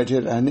مسجد میں بیٹھے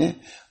رہنے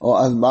اور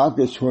اسباب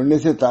کے چھوڑنے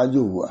سے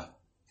تعجب ہوا،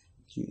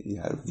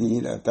 ہر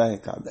چیز رہتا ہے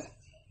کھاتا ہے۔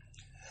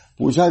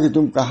 پوچھا کہ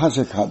تم کہاں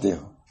سے کھاتے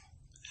ہو؟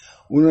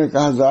 انہوں نے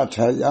کہا ذرا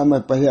ٹھہر جاؤ، میں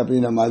پہلے اپنی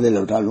نمازیں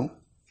لوٹا لوں،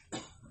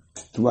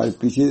 تمہارے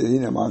پیچھے یہی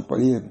نماز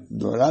پڑھی ہے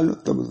دوہرا لوں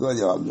تب اس کا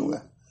جواب دوں گا،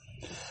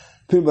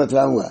 پھر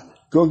بتلاؤں گا،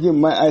 کیونکہ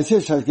میں ایسے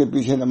شخص کے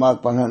پیچھے نماز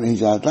پڑھنا نہیں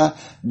چاہتا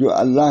جو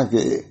اللہ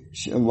کے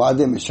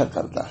وعدے میں شک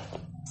کرتا ہے۔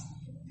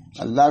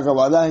 اللہ کا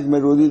وعدہ ہے کہ میں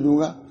روزی دوں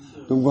گا،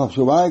 تم کو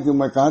صبح ہے کہ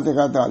میں کہاں سے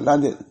کھاتا اللہ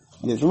دے،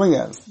 یہ سمجھ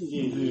گیا؟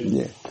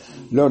 یہ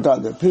لوٹا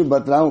دو، پھر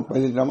بتلاؤں،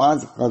 پہلے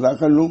نماز قضا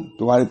کر لوں،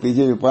 تمہارے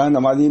پیچھے جو پڑھا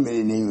نمازی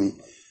میری نہیں ہوئی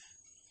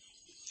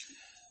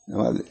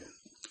نماز،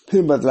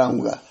 پھر بتلاؤں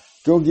گا،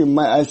 کیونکہ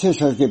میں ایسے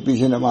شخص کے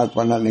پیچھے نماز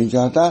پڑھنا نہیں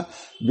چاہتا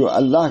جو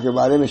اللہ کے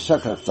بارے میں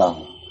شک رکھتا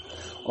ہوں،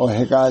 اور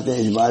حکایتیں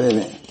اس بارے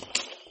میں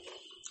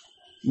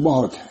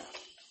بہت ہے،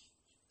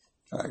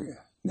 آگے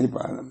نہیں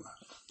پڑھا نماز،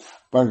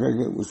 پڑھ کر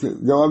کے اس کے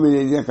جواب بھی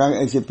نہیں دیا، کہا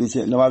ایسے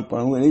پیچھے نماز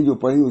پڑھوں گا نہیں، جو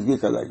پڑھی اس کی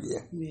قضا کی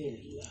ہے۔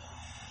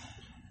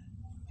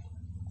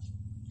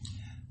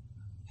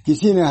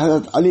 کسی نے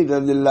حضرت علی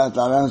رضی اللہ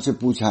تعالیٰ سے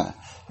پوچھا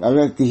کہ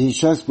اگر کسی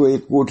شخص کو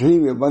ایک کوٹھری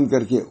میں بند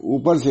کر کے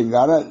اوپر سے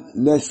گارا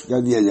لیس کر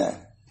دیا جائے،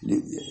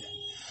 لکھ دیا جائے،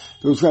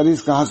 تو اس کا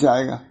رزق کہاں سے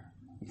آئے گا؟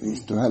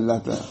 رزق تو ہے اللہ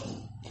تعالیٰ۔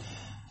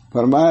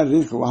 فرمایا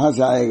رزق وہاں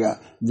سے آئے گا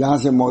جہاں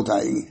سے موت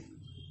آئے گی،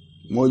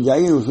 موت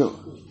جائے گی اسے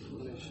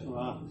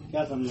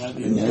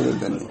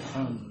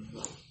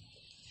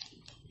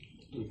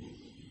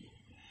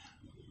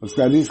اس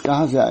کا رزق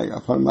کہاں سے آئے گا؟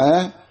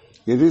 فرمایا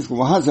کہ رزق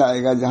وہاں سے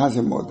آئے گا جہاں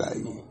سے موت آئے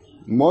گی۔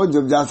 موت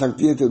جب جا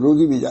سکتی ہے تو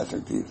روزی بھی جا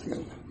سکتی ہے اس کے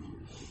اندر،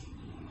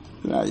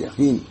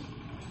 یقین۔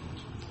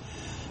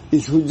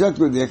 اس حجت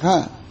کو دیکھا،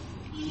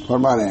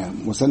 فرما رہے ہیں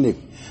مصنف،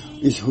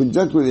 اس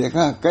حجت کو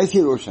دیکھا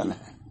کیسی روشن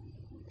ہے،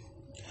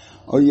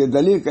 اور یہ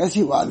دلیل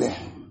کیسی واضح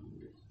ہے۔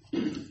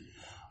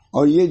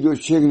 اور یہ جو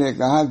شیخ نے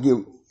کہا کہ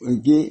ان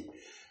کی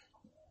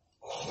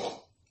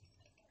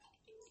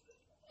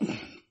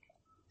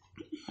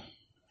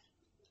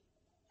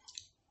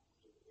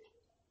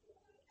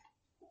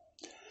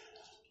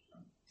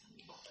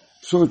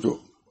سوچو،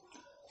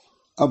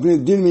 اپنے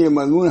دل میں یہ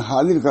مضمون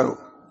حاضر کرو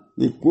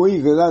کہ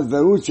کوئی غذا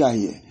ضرور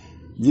چاہیے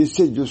جس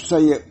سے جثہ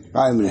یہ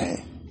قائم رہے،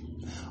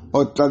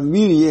 اور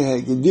تدبیر یہ ہے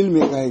کہ دل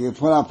میں کہے کہ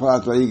فلاں فلاں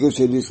طریقے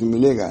سے رزق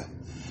ملے گا،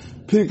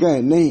 پھر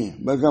کہے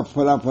نہیں بلکہ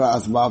فلاں فلاں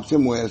اسباب سے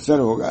میسر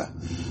ہوگا،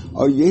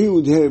 اور یہی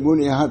ادھیر بن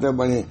یہاں تک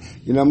بڑھے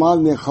کہ نماز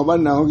میں خبر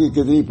نہ ہو کہ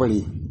کتنی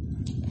پڑھی،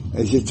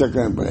 ایسے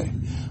چکر میں پڑے،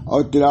 اور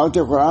تلاوت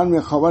قرآن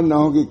میں خبر نہ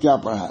ہو کہ کیا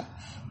پڑھا،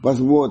 بس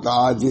وہ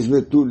طاعت جس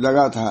میں تو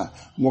لگا تھا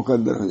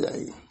مقدر ہو جائے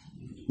گی۔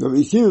 جب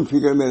اسی میں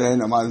فکر میں رہے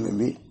نماز میں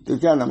بھی تو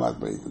کیا نماز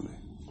پڑھی تم نے،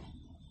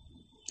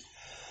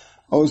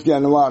 اور اس کے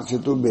انوار سے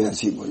تو بے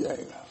نصیب ہو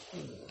جائے گا،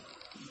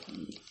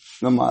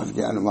 نماز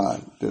کے انوار،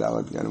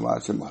 تلاوت کے انوار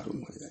سے محروم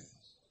ہو جائے گا،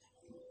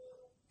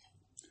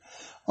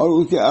 اور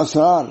اس کے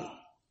اسرار،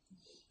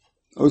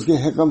 اس کے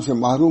حکم سے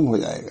محروم ہو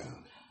جائے گا۔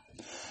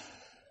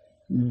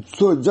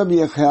 تو جب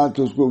یہ خیال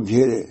اس کو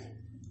گھیرے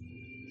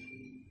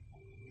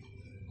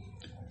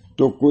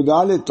تو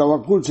کدال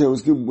توکل سے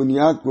اس کی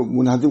بنیاد کو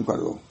منہدم کر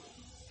دو،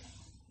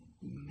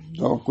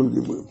 توکل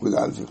کی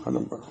کدال سے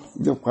ختم کر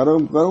دو، جب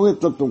ختم کرو گے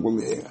تب تم کو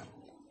ملے گا۔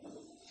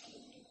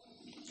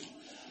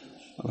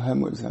 اب ہے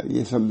مجھ سے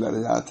یہ سب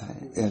درجات ہیں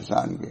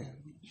احسان کے،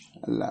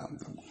 اللہ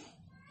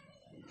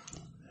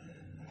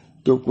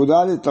تو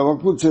کدال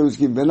توکل سے اس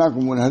کی بنا کو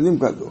منہدم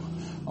کر دو،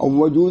 اور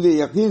وجود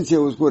یقین سے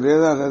اس کو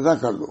ریزہ ریزہ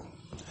کر دو،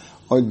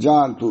 اور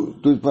جان تو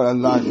تجھ پر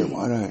اللہ کے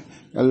مہر ہے،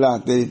 اللہ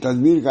تیری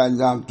تدبیر کا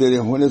انجام تیرے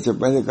ہونے سے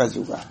پہلے کر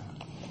چکا ہے،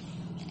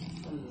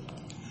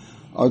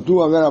 اور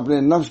تو اگر اپنے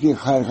نفس کی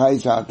خیر خواہی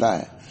چاہتا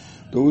ہے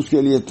تو اس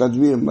کے لیے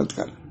تدبیر مت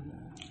کر،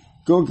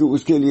 کیونکہ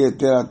اس کے لیے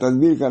تیرا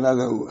تدبیر کرنا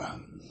ضرور ہے،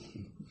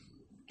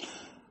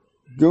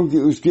 کیونکہ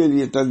اس کے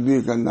لیے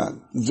تدبیر کرنا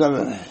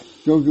ضرور ہے،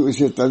 کیونکہ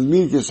اسے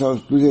تدبیر کے سبب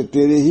تجھے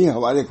تیرے ہی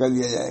حوالے کر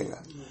دیا جائے گا۔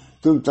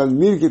 تم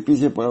تدبیر کے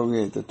پیچھے پڑو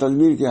گے تو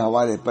تدبیر کے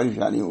حوالے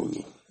پریشانی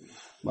ہوگی۔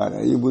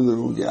 بارہ یہ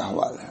بزرگوں کے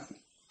احوال ہے،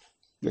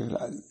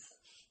 دکھلا دی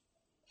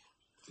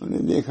انہوں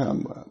نے دیکھا، ہم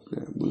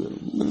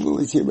بزرگ بالکل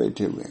ایسے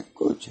بیٹھے ہوئے ہیں،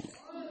 کچھ نہیں،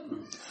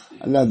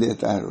 اللہ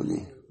دیتا ہے روزی۔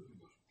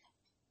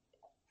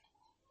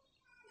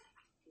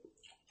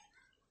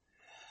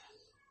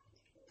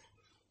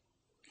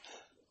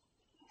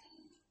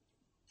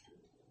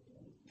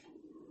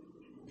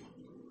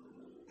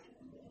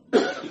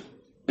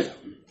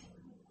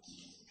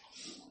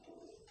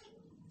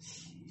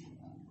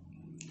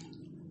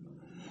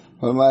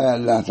 فرمایا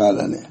اللہ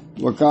تعالیٰ نے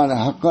وَكَانَ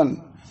حَقًّا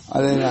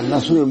عَلَيْنَا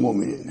نَصْرُ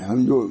الْمُؤْمِنِينَ،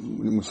 ہم جو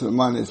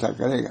مسلمان ایسا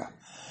کرے گا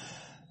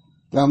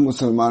تو ہم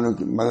مسلمانوں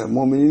کی مدد،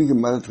 مومنین کی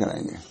مدد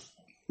کریں گے۔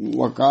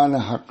 وَكَانَ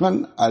حَقًّا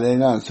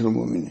عَلَيْنَا نَصْرُ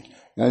الْمُؤْمِنِينَ،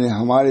 یعنی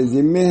ہمارے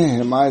ذمے ہے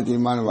حمایت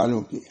ایمان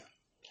والوں کی۔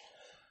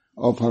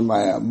 اور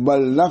فرمایا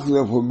بل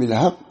نقذف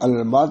بالحق علی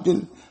الباطل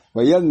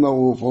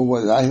ویدمغه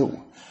فهو زاہق،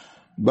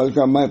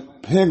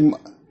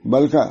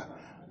 بلکہ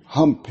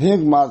ہم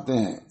پھینک مارتے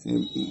ہیں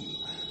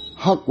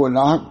حق کو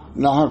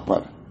ناحق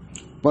پر،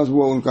 بس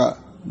وہ ان کا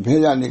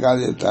بھیجا نکال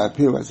دیتا ہے،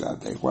 پھر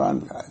بچاتے ہیں۔ قرآن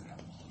کا ہے،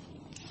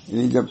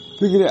 یعنی جب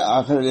فکر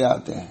آخر لے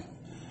آتے ہیں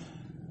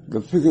تو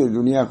فکر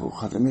دنیا کو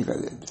ختم ہی کر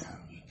دیتے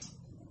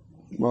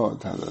ہیں۔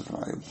 بہت حضرت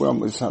ہمارے پورا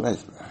مسئلہ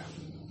اس پر ہے،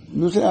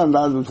 دوسرا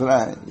انداز دوسرا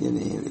ہے، یہ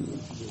نہیں ہے۔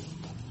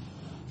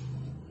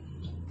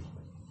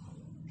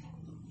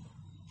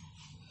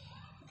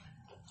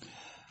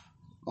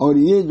 اور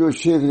یہ جو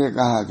شیخ نے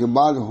کہا کہ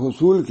بعد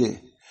حصول کے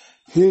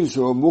حرص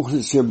و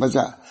بخل سے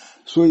بچا،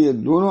 سو یہ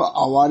دونوں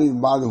عوارض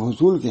بعد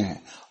حصول کے ہیں،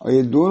 اور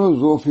یہ دونوں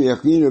ذوف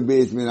یقین و بے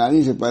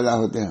اطمینانی سے پیدا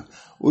ہوتے ہیں،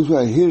 اس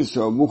پر حرص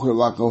اور بخل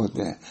واقع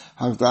ہوتے ہیں.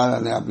 حق تعالیٰ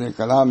نے اپنے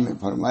کلام میں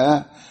فرمایا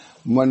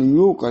من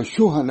یوق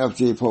شح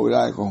نفسہ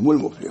فاولئک هم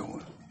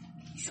المفلحون.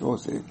 شو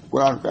سے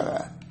قرآن کہہ رہا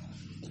ہے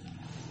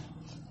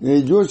یہ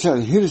جو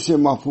شخص حرص سے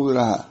محفوظ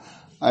رہا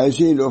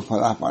ایسے ہی لوگ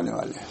فلاح پانے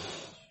والے ہیں.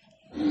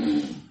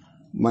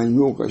 من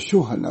یوق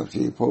شح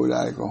نفسہ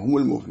فاولئک هم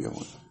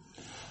المفلحون.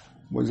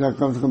 مجھے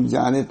کم سے کم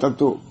جانے تب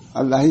تو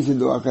اللہ ہی سے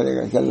دعا کرے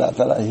گا کہ اللہ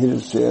تعالیٰ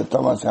حرص سے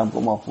تما سے ہم کو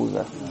محفوظ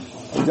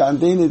رکھے.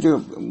 جانتے ہی نہیں تو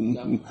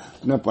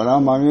نہ پناہ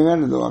مانگے گا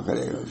نہ دعا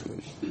کرے گا.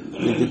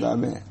 یہ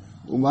کتابیں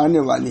ابھارنے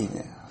والی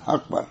ہیں،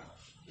 حق پر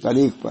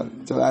طریق پر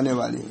چلانے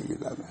والی ہیں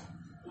کتابیں.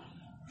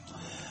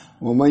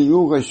 ومن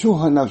یوق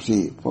شح نفسہ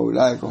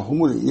فاولئک هم،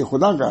 یہ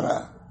خدا کہہ رہا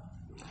ہے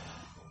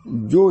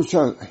جو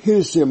شخص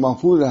حرص سے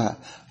محفوظ رہا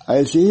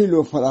ایسے ہی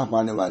لوگ فلاح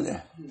پانے والے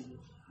ہیں.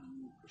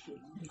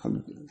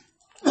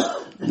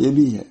 یہ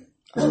بھی ہے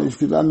اس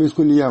کتاب میں، اس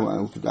کو لیا ہوا ہے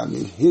اس کتاب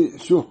میں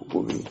شح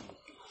کو بھی.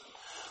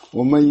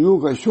 ومن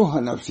یوق شح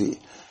نفسہ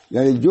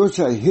یعنی جو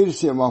شخص حرص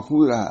سے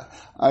محفوظ رہا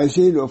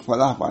ایسے ہی لوگ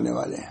فلاح پانے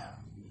والے ہیں.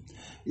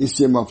 اس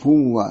سے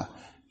مفہوم ہوا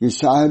کہ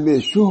صاحب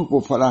شح کو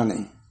فلاح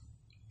نہیں،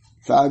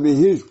 صاحب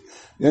حرص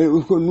یعنی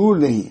اس کو نور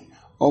نہیں،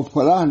 اور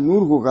فلاح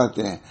نور کو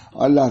کہتے ہیں.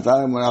 اللہ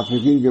تعالیٰ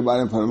منافقین کے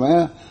بارے میں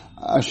فرمایا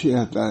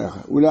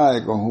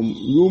اولئک هم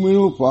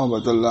یؤمنون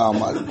فاحبط اللہ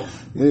اعمالهم،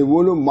 یعنی وہ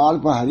لوگ مال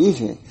پر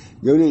حریص ہیں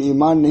جو نے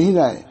ایمان نہیں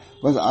لائے،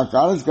 بس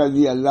عکارت کر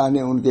دی اللہ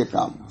نے ان کے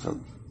کام. سب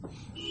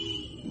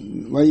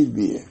وعید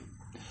بھی ہے.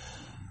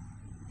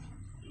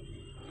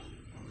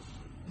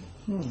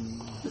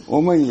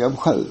 ومن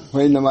یبخل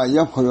فانما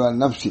یبخل عن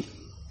نفسہ،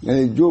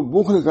 یعنی جو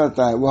بخل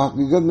کرتا ہے وہ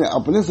حقیقت میں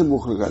اپنے سے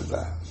بخل کرتا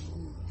ہے.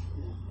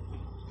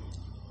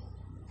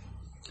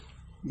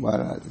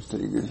 مہاراج اس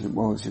طریقے سے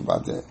بہت سی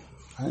باتیں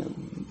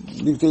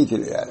لکھتے ہی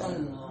چلے جا رہے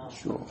ہیں.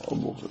 شو اور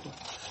بخل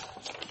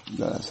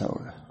ذرا سا ہو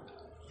رہا ہے.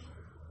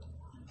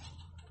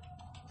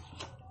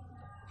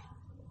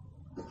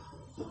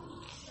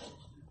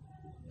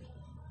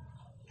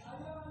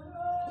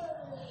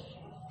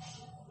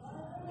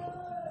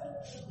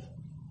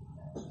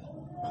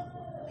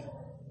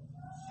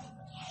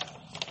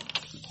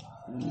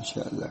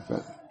 انشاءاللہ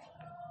کل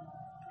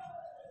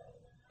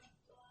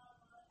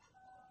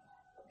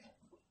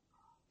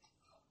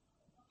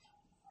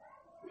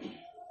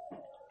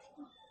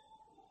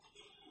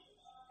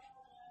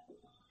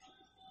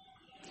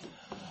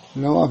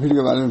نوافل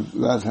کے بارے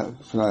میں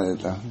سنا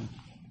دیتا ہوں.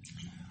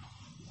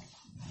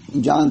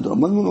 جان تو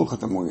مضمون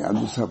ختم ہو گیا.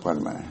 دوسرا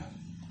فرمان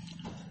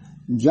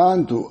ہے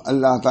جان تو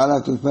اللہ تعالیٰ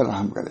تجھ پر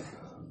رحم کرے.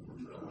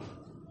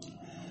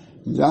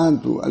 جان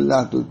تو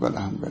اللہ تجھ پر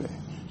رحم کرے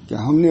کہ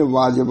ہم نے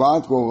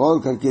واجبات کو غور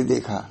کر کے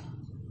دیکھا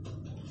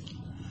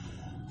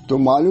تو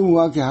معلوم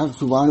ہوا کہ حق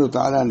سبحانہ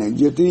تعالیٰ نے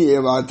جتنی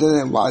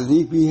عبادتیں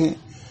واجب کی ہیں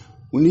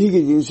انہی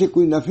کے جن سے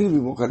کوئی نفل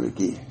بھی مقرر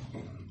کی ہے.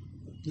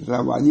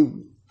 واجب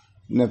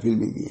نفل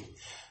بھی کی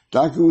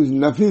تاکہ اس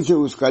نفل سے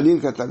اس قلیل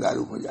کا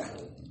تدارک ہو جائے.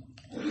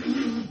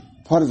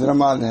 فرض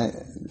نماز ہے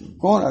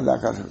کون ادا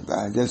کر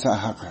سکتا ہے جیسا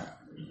حق ہے،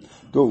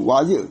 تو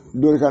واجب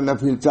 2 کا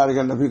نفل 4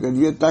 کا نفل کر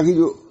دیے تاکہ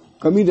جو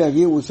کمی رہ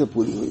گئی اس سے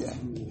پوری ہو جائے.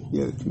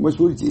 یہ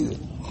مشہور چیز ہے.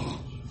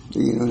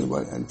 لیکن انہوں نے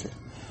بڑے سے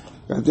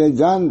کہتے ہیں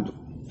جان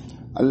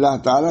اللہ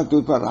تعالیٰ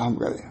تجھ پر رحم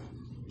کرے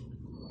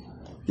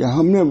کہ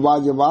ہم نے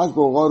واجبات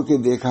کو غور کے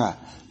دیکھا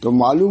تو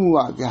معلوم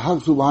ہوا کہ حق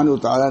سبحانہ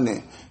تعالیٰ نے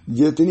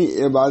جتنی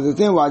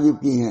عبادتیں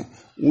واجب کی ہیں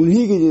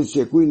انہی کی جن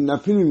سے کوئی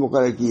نفل بھی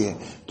مقرر کی ہے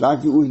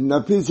تاکہ اس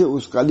نفل سے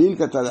اس قلیل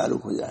کا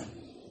تدارک ہو جائے.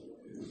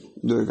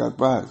 2 رکعت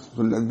پڑھ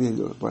سنت بھی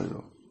 2 پڑھ لو.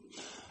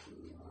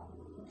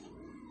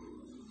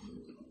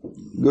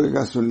 2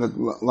 رکعت سنت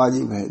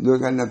واجب ہے، 2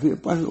 رکعت نفل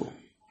پڑھ لو.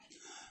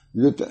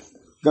 جو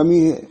کمی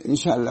ہے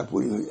انشاءاللہ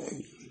پوری ہو جائے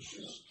گی.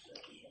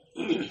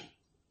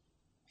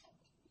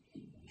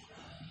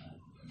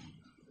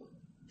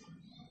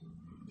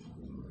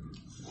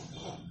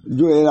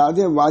 جو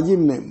ارادے واجب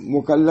میں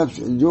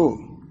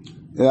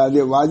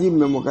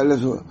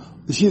مکلف ہو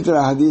اسی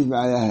طرح حدیث میں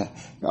آیا ہے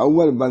کہ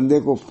اول بندے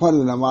کو فرض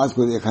نماز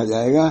کو دیکھا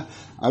جائے گا،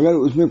 اگر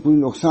اس میں کوئی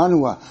نقصان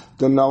ہوا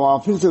تو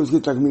نوافل سے اس کی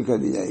تکمیل کر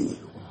دی جائے گی.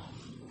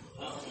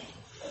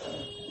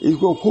 اس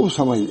کو خوب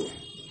سمجھ لے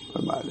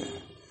فرما رہے ہیں.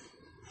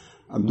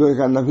 اب 2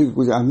 رکعت نفل کی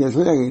کچھ اہمیت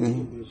ہو جائے گی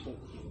نہیں.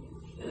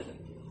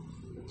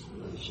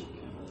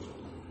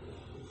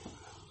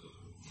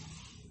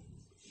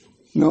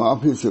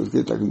 نوافل سے اس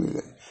کی تکمیل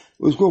ہے.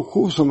 اس کو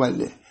خوب سمجھ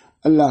لے.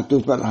 اللہ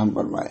تجھ پر رحم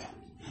فرمائے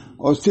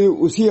اور صرف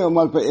اسی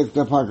عمل پر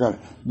اکتفا کر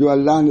جو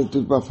اللہ نے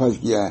تجھ پر فرض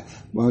کیا ہے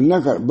وہ نہ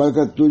کر،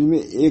 بلکہ تجھ میں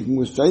ایک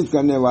مستعد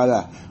کرنے والا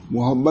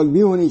محبت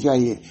بھی ہونی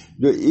چاہیے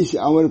جو اس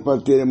عمل پر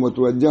تیرے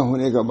متوجہ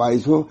ہونے کا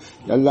باعث ہو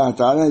کہ اللہ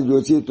تعالیٰ نے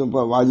جو چیز تم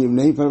پر واجب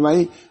نہیں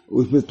فرمائی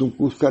اس میں تم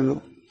کچھ کر لو.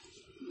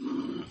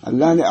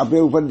 اللہ نے اپنے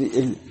اوپر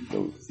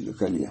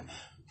کر لیا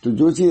تو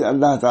جو چیز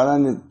اللہ تعالیٰ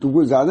نے تم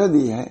کو زیادہ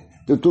دی ہے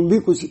تو تم بھی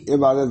کچھ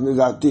عبادت میں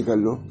زیادتی کر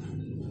لو.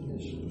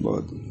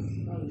 بہت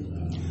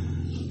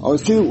اور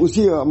صرف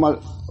اسی عمل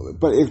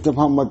پر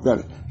اکتفا مت کر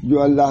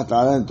جو اللہ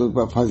تعالیٰ نے تجھ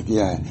پر فرض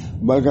کیا ہے،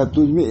 بلکہ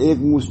تجھ میں ایک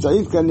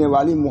مستعد کرنے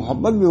والی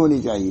محبت بھی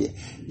ہونی چاہیے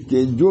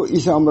کہ جو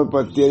اس عمل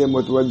پر تیرے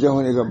متوجہ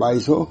ہونے کا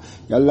باعث ہو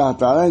کہ اللہ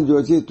تعالیٰ نے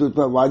جو چیز تجھ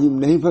پر واجب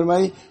نہیں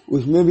فرمائی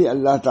اس میں بھی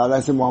اللہ تعالیٰ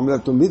سے معاملہ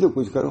تم بھی تو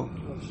کچھ کرو.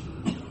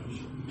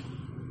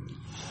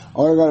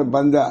 اور اگر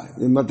بندہ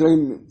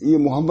مطلب یہ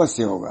محبت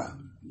سے ہوگا،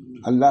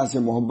 اللہ سے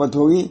محبت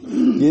ہوگی،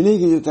 یہ نہیں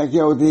کہ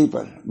تکیہ ہوتے ہی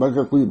پر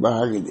بلکہ کچھ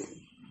بڑھا کے دے،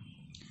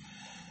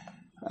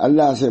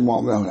 اللہ سے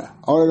معاملہ ہوگا.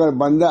 اور اگر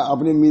بندہ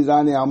اپنے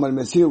میزان عمل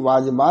میں صرف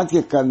واجبات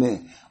کے کرنے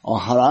اور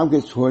حرام کے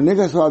چھوڑنے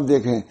کا ثواب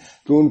دیکھیں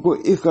تو ان کو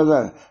اس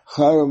قدر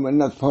خیر و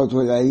منت فوت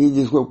ہو جائے گی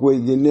جس کو کوئی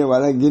گننے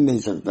والا گن نہیں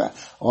سکتا.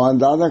 اور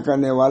اندازہ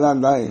کرنے والا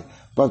اندازہ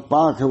پر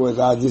پاک ہے وہ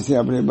ذات جس نے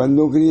اپنے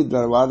بندوں کے لیے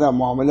دروازہ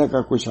معاملہ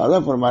کا کشادہ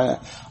فرمایا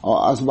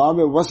اور اسباب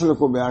وصل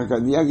کو بیان کر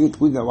دیا کہ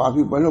کچھ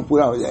نوافل پڑھو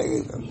پورا ہو جائے گا.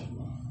 سب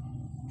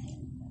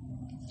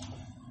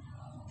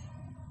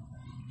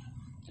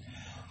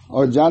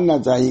اور جاننا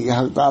چاہیے کہ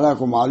حق تعالیٰ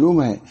کو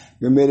معلوم ہے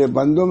کہ میرے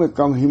بندوں میں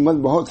کم ہمت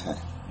بہت ہے،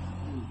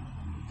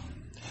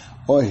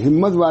 اور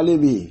ہمت والے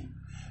بھی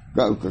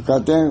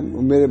کہتے ہیں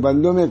میرے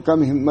بندوں میں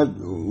کم ہمت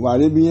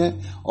والے بھی ہیں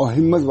اور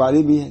ہمت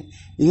والے بھی ہیں.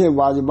 اسے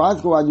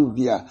واجبات کو واجب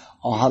کیا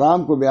اور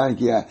حرام کو بیان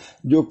کیا.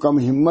 جو کم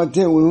ہمت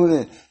تھے انہوں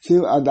نے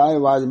صرف ادائے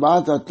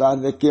واجبات اور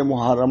تارک کے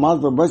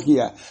محرمات پر بچ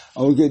کیا،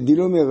 اور ان کے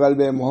دلوں میں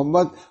غلبہ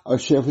محبت اور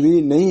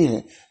شفقت نہیں ہے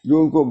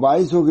جو ان کو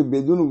باعث ہو کہ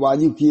بدون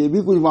واجب کیے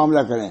بھی کچھ معاملہ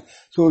کریں.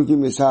 سو ان کی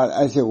مثال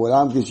ایسے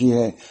غلام کسی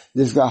ہے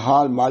جس کا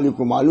حال مالک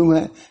کو معلوم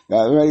ہے کہ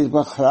اگر اس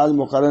پر خراج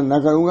مقرر نہ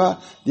کروں گا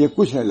یہ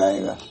کچھ نہ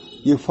لائے گا.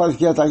 یہ فرض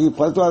کیا تاکہ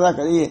فرض تو ادا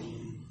کریے،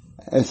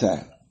 ایسا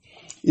ہے.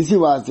 اسی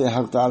واسطے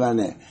حق تعالیٰ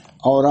نے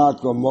اورات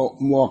کو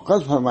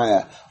موقت فرمایا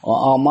اور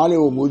اعمال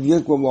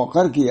عبودیت کو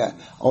مؤخر کیا،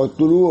 اور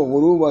طلوع و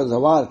غروب اور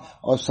زوال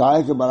اور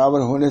سائے کے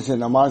برابر ہونے سے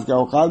نماز کے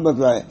اوقات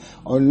بتلائے،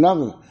 اور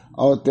نقد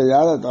اور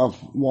تجارت اور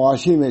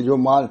معاشی میں جو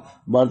مال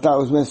بڑھتا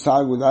اس میں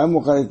سال گزارا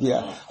مقرر کیا،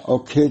 اور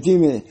کھیتی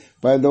میں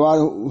پیداوار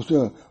اس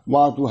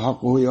وقت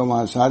حق ہوئی اور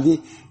وہاں شادی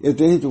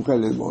اتنے ہی تو کر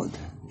لے بہت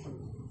ہے.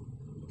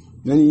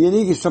 یعنی یہ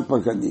نہیں کہ سب پر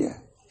کر دیا.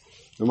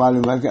 تو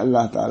معلوم ہے کہ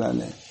اللہ تعالیٰ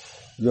نے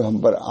جو ہم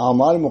پر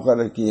اعمال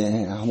مقرر کیے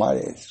ہیں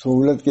ہمارے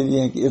سہولت کے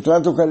لیے کہ اتنا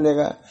تو کر لے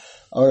گا،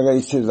 اور اگر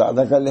اس سے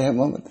زیادہ کر لے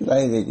محمد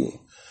ظاہر ہے کہ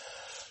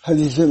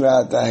حدیث میں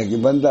آتا ہے کہ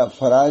بندہ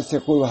فرائض سے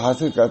قرب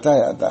حاصل کرتا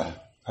ہی آتا ہے.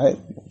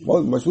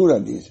 بہت مشہور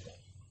حدیث ہے.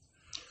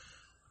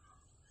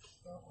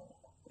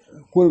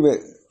 قرب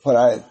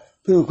فرائض،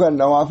 پھر اس کا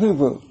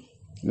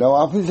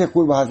نوافل سے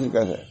قرب حاصل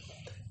کرتا ہے،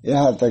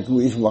 یہاں تک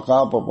وہ اس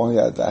مقام پر پہنچ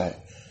جاتا ہے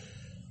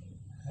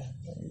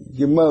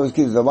کہ میں اس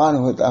کی زبان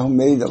ہوتا ہوں،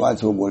 میری زبان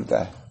سے وہ بولتا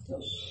ہے.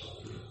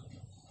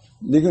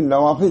 لیکن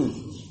نوافل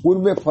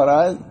قرب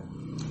فرائض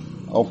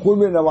اور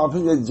قرب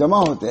نوافل جب جمع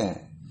ہوتے ہیں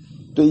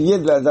تو یہ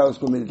درجہ اس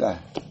کو ملتا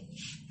ہے.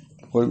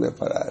 قرب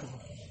فرائض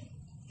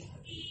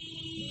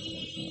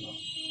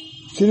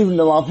صرف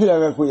نوافل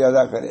اگر کوئی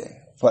ادا کرے،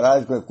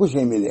 فرائض کو کچھ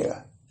نہیں ملے گا.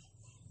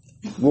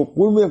 وہ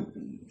قرب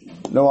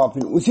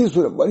نوافل اسی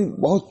صورت بڑی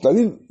بہت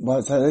طویل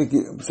بھاشا کی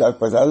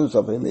 50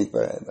 صفحے میں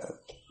پر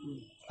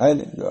ہے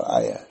نا جو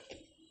آیا.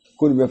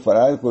 قرب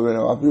فرائض قرب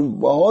نوافل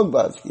بہت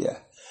بات کیا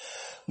ہے.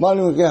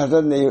 معلوم کہ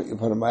حضرت نے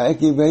فرمایا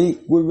کہ بھائی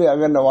قرب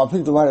اگر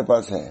نوافل تمہارے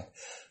پاس ہے،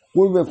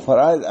 قرب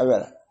فرائض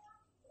اگر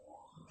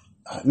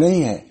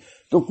نہیں ہے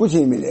تو کچھ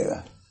نہیں ملے گا.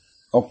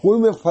 اور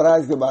قرب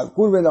فرائض کے بعد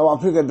قرب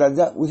نوافل کا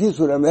درجہ اسی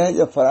صورت میں ہے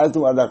جب فرائض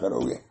تم ادا کرو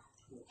گے.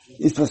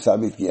 اس پر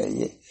ثابت کیا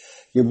یہ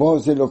کہ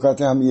بہت سے لوگ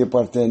کہتے ہیں ہم یہ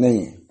پڑھتے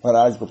نہیں،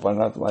 فرائض کو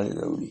پڑھنا تمہارے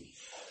ضروری.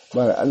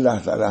 مگر اللہ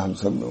تعالی ہم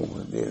سب لوگوں کو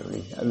دے رہی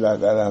ہے. اللہ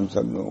تعالی ہم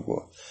سب لوگوں کو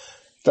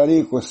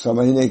طریق کو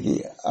سمجھنے کی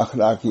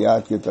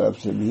اخلاقیات کی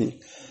طرف سے بھی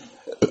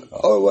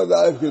اور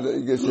وظائف کے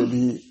طریقے سے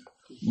بھی،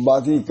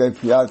 باطنی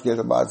کیفیات کے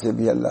اعتبار سے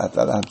بھی اللہ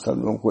تعالی ہم سب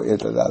لوگوں کو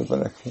اعتدال پر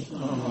رکھے،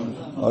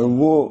 اور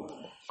وہ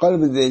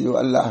قلب دے جو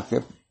اللہ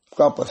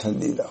کا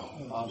پسندیدہ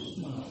ہو.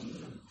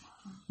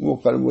 وہ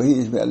قلب وہی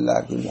جس میں اللہ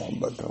کی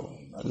محبت ہو،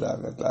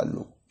 اللہ کا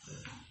تعلق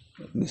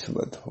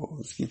نسبت ہو.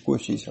 اس کی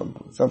کوشش ہم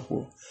سب کو.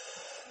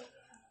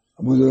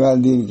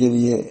 بزرگان دین کے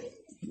لیے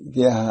کہ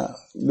یہاں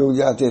لوگ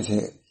جاتے تھے،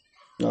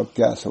 اب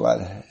کیا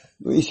سوال ہے،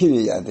 وہ اسی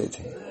لیے جاتے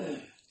تھے.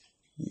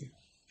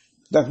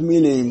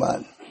 تکمیل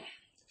ایمان،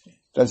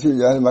 تفسیر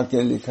جواہر مکی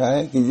نے لکھا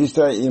ہے کہ جس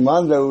طرح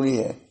ایمان ضروری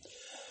ہے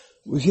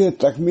اسی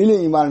تکمیل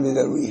ایمان بھی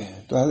ضروری ہے.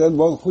 تو حضرت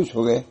بہت خوش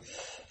ہو گئے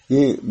کہ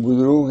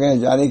بزرگوں کے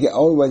جانے کی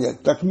اور وجہ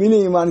تکمیل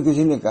ایمان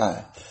کسی نے کہا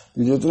ہے.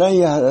 جتنا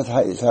ہی حضرت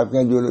صاحب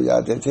کے جو لوگ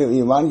جاتے تھے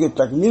ایمان کی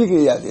تکمیل کے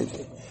لیے جاتے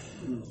تھے.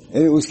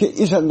 یعنی اس کے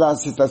اس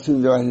انداز سے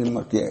تفسیر جواہر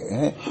مکی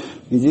ہے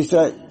کہ جس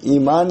طرح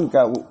ایمان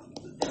کا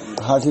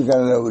حاصل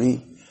کرنا ضروری،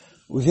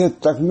 اسے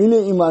تکمیل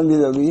ایمان بھی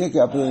ضروری ہے کہ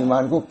اپنے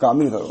ایمان کو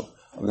کامل کرو.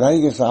 ظاہر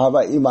کہ صحابہ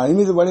ایمانی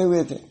میں تو بڑھے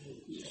ہوئے تھے.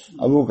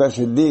 ابو بکر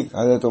صدیق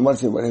حضرت عمر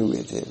سے بڑھے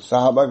ہوئے تھے.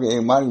 صحابہ کے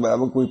ایمان کے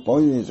برابر کوئی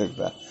پہنچ نہیں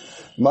سکتا.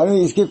 معلوم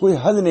اس کے کوئی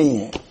حد نہیں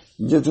ہے.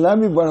 جتنا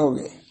بھی بڑھو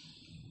گے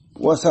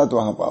ویسا تو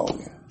وہاں پاؤ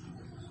گے.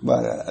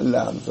 بہرحال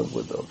اللہ ہم سب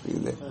کو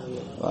توفیق دے.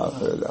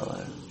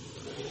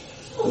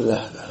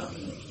 اللہ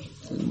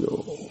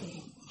جو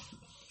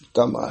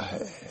تما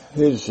ہے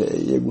پھر سے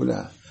یہ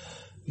گناہ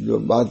جو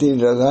باطن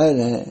رذائل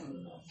ہیں،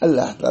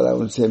 اللہ تعالیٰ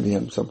ان سے بھی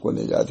ہم سب کو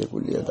نجات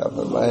کلی عطا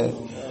فرمائے.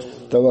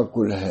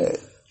 توکل ہے،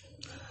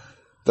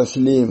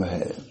 تسلیم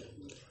ہے،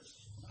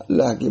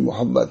 اللہ کی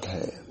محبت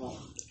ہے،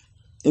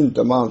 ان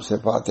تمام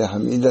صفات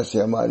حمیدہ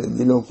سے ہمارے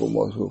دلوں کو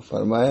موصوف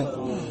فرمائے،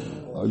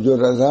 اور جو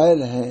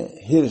رذائل ہیں،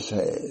 حرص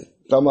ہے،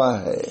 طمع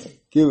ہے،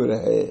 کبر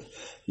ہے،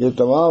 یہ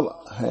تمام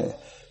ہیں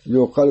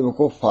جو قلب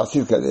کو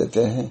فاسد کر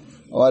دیتے ہیں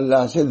اور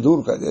اللہ سے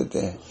دور کر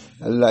دیتے ہیں،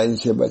 اللہ ان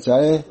سے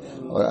بچائے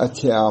اور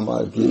اچھے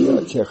اعمال کی،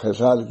 اچھے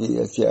خصال کی،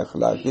 اچھے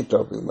اخلاق کی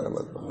توفیق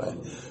مرحمت فرمائے۔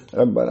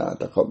 ربنا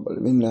تقبل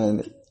منا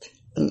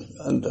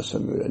انت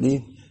السمیع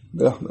العلیم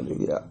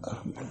برحمتک یا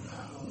ارحم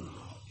الراحمین۔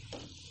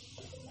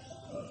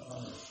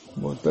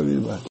 بہت طویل بات۔